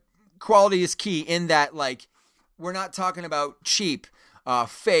subjective, but quality is key in that, like, we're not talking about cheap,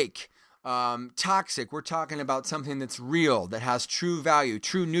 fake, toxic. We're talking about something that's real, that has true value,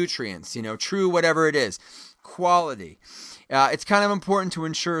 true nutrients, true whatever it is. Quality. It's kind of important to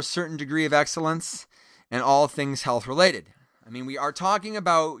ensure a certain degree of excellence in all things health related. I mean, we are talking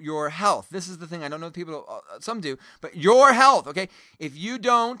about your health. This is the thing. I don't know if people, some do, but your health, okay? If you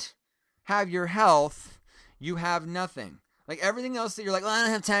don't have your health, you have nothing. Like everything else that you're like, well, I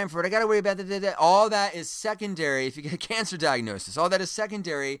don't have time for it. I got to worry about that. All that is secondary if you get a cancer diagnosis. All that is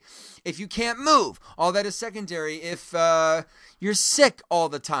secondary if you can't move. All that is secondary if you're sick all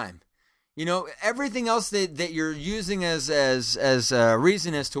the time. Everything else that you're using as a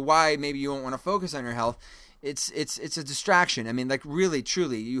reason as to why maybe you won't want to focus on your health, it's a distraction. I mean, like really,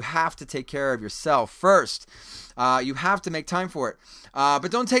 truly, you have to take care of yourself first. You have to make time for it.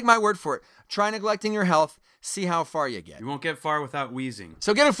 But don't take my word for it. Try neglecting your health. See how far you get. You won't get far without wheezing.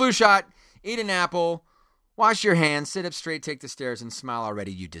 So get a flu shot, eat an apple, wash your hands, sit up straight, take the stairs, and smile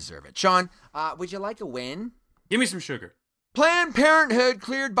already. You deserve it. Sean, would you like a win? Give me some sugar. Planned Parenthood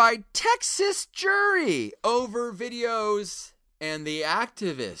cleared by Texas jury over videos, and the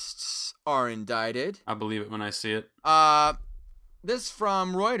activists are indicted. I believe it when I see it. This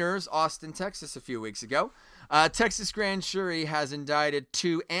from Reuters, Austin, Texas, a few weeks ago. Texas grand jury has indicted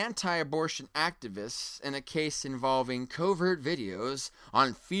 2 anti-abortion activists in a case involving covert videos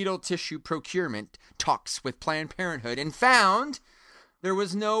on fetal tissue procurement talks with Planned Parenthood and found there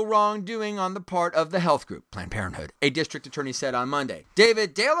was no wrongdoing on the part of the health group, Planned Parenthood, a district attorney said on Monday.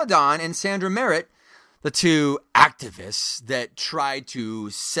 David Daleadon and Sandra Merritt, the 2 activists that tried to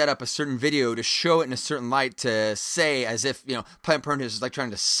set up a certain video to show it in a certain light to say as if, Planned Parenthood is like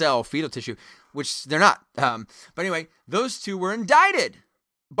trying to sell fetal tissue, which they're not. But anyway, those 2 were indicted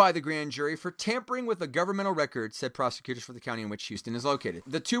by the grand jury for tampering with a governmental record, said prosecutors for the county in which Houston is located.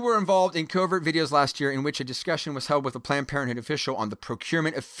 The 2 were involved in covert videos last year in which a discussion was held with a Planned Parenthood official on the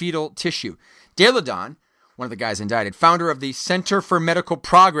procurement of fetal tissue. Daleadon, one of the guys indicted, founder of the Center for Medical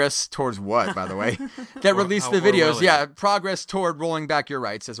Progress, towards what, by the way, that released the videos. Yeah, progress toward rolling back your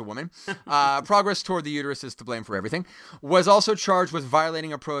rights as a woman. Progress toward the uterus is to blame for everything. Was also charged with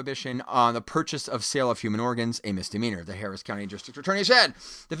violating a prohibition on the purchase of sale of human organs, a misdemeanor, the Harris County District Attorney said.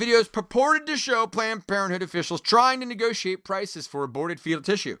 The videos purported to show Planned Parenthood officials trying to negotiate prices for aborted fetal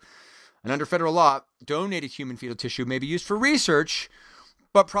tissue. And under federal law, donated human fetal tissue may be used for research,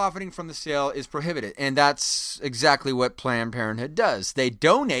 but profiting from the sale is prohibited. And that's exactly what Planned Parenthood does. They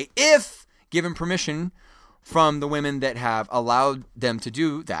donate if given permission from the women that have allowed them to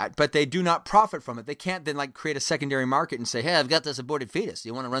do that, but they do not profit from it. They can't then create a secondary market and say, hey, I've got this aborted fetus.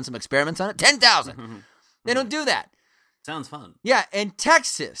 You want to run some experiments on it? 10,000. They don't do that. Sounds fun. Yeah, and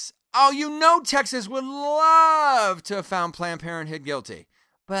Texas. Oh, Texas would love to have found Planned Parenthood guilty.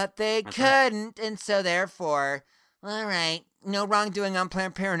 But they couldn't, and so therefore, all right, no wrongdoing on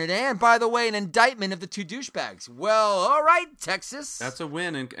Planned Parenthood. And, by the way, an indictment of the 2 douchebags. Well, all right, Texas. That's a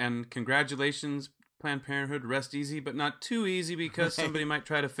win, and congratulations, Planned Parenthood. Rest easy, but not too easy, because somebody might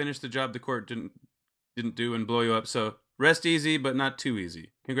try to finish the job the court didn't do and blow you up. So rest easy, but not too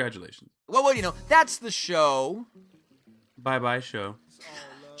easy. Congratulations. Well, that's the show. Bye-bye, show.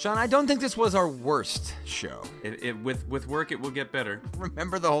 Sean, I don't think this was our worst show. With work, it will get better.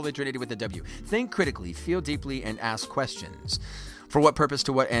 Remember the Holy Trinity with a W. Think critically, feel deeply, and ask questions. For what purpose,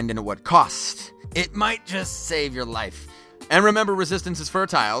 to what end, and at what cost? It might just save your life. And remember, resistance is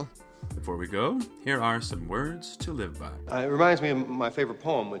fertile. Before we go, here are some words to live by. It reminds me of my favorite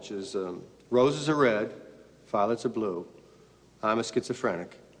poem, which is, roses are red, violets are blue. I'm a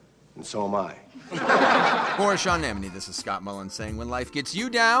schizophrenic, and so am I. For Sean Nemini, this is Scott Mullen saying, when life gets you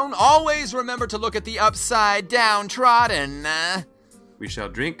down, always remember to look at the upside downtrodden. We shall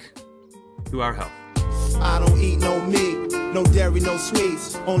drink to our health. I don't eat no meat, no dairy, no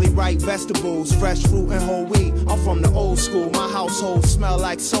sweets, only ripe vegetables, fresh fruit and whole wheat. I'm from the old school, my household smell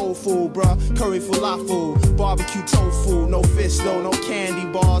like soul food, bruh. Curry falafel, barbecue tofu, no fish though, no candy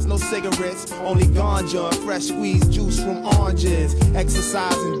bars, no cigarettes, only ganja and fresh squeezed juice from oranges.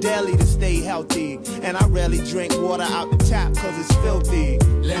 Exercising daily to stay healthy, and I rarely drink water out the tap cause it's filthy.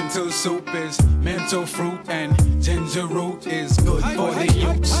 Lentil soup is mental fruit, and ginger root is good for the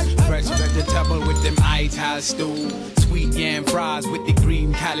youths. Fresh vegetable with them ital stew. sweet yam fries with the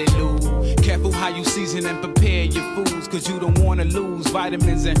green callaloo. Careful how you season and prepare your foods, cause you don't wanna lose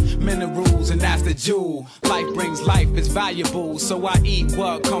vitamins and minerals, and that's the jewel. Life brings life, it's valuable, so I eat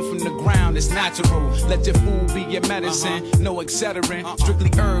what come from the ground, it's natural. Let your food be your medicine, no accelerant.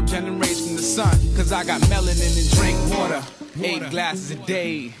 Strictly herb generates from the sun, cause I got melanin and drink water. 8 glasses a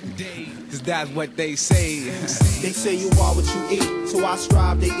day, cause that's what they say. They say you are what you eat, so I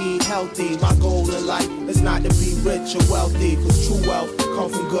strive to eat healthy. My goal in life is not to be rich or wealthy, cause true wealth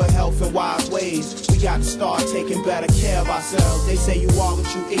comes from good health and wise ways. We got to start taking better care of ourselves. They say you are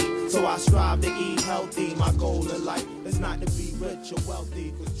what you eat, so I strive to eat healthy. My goal in life is not to be rich or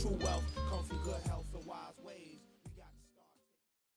wealthy, cause true wealth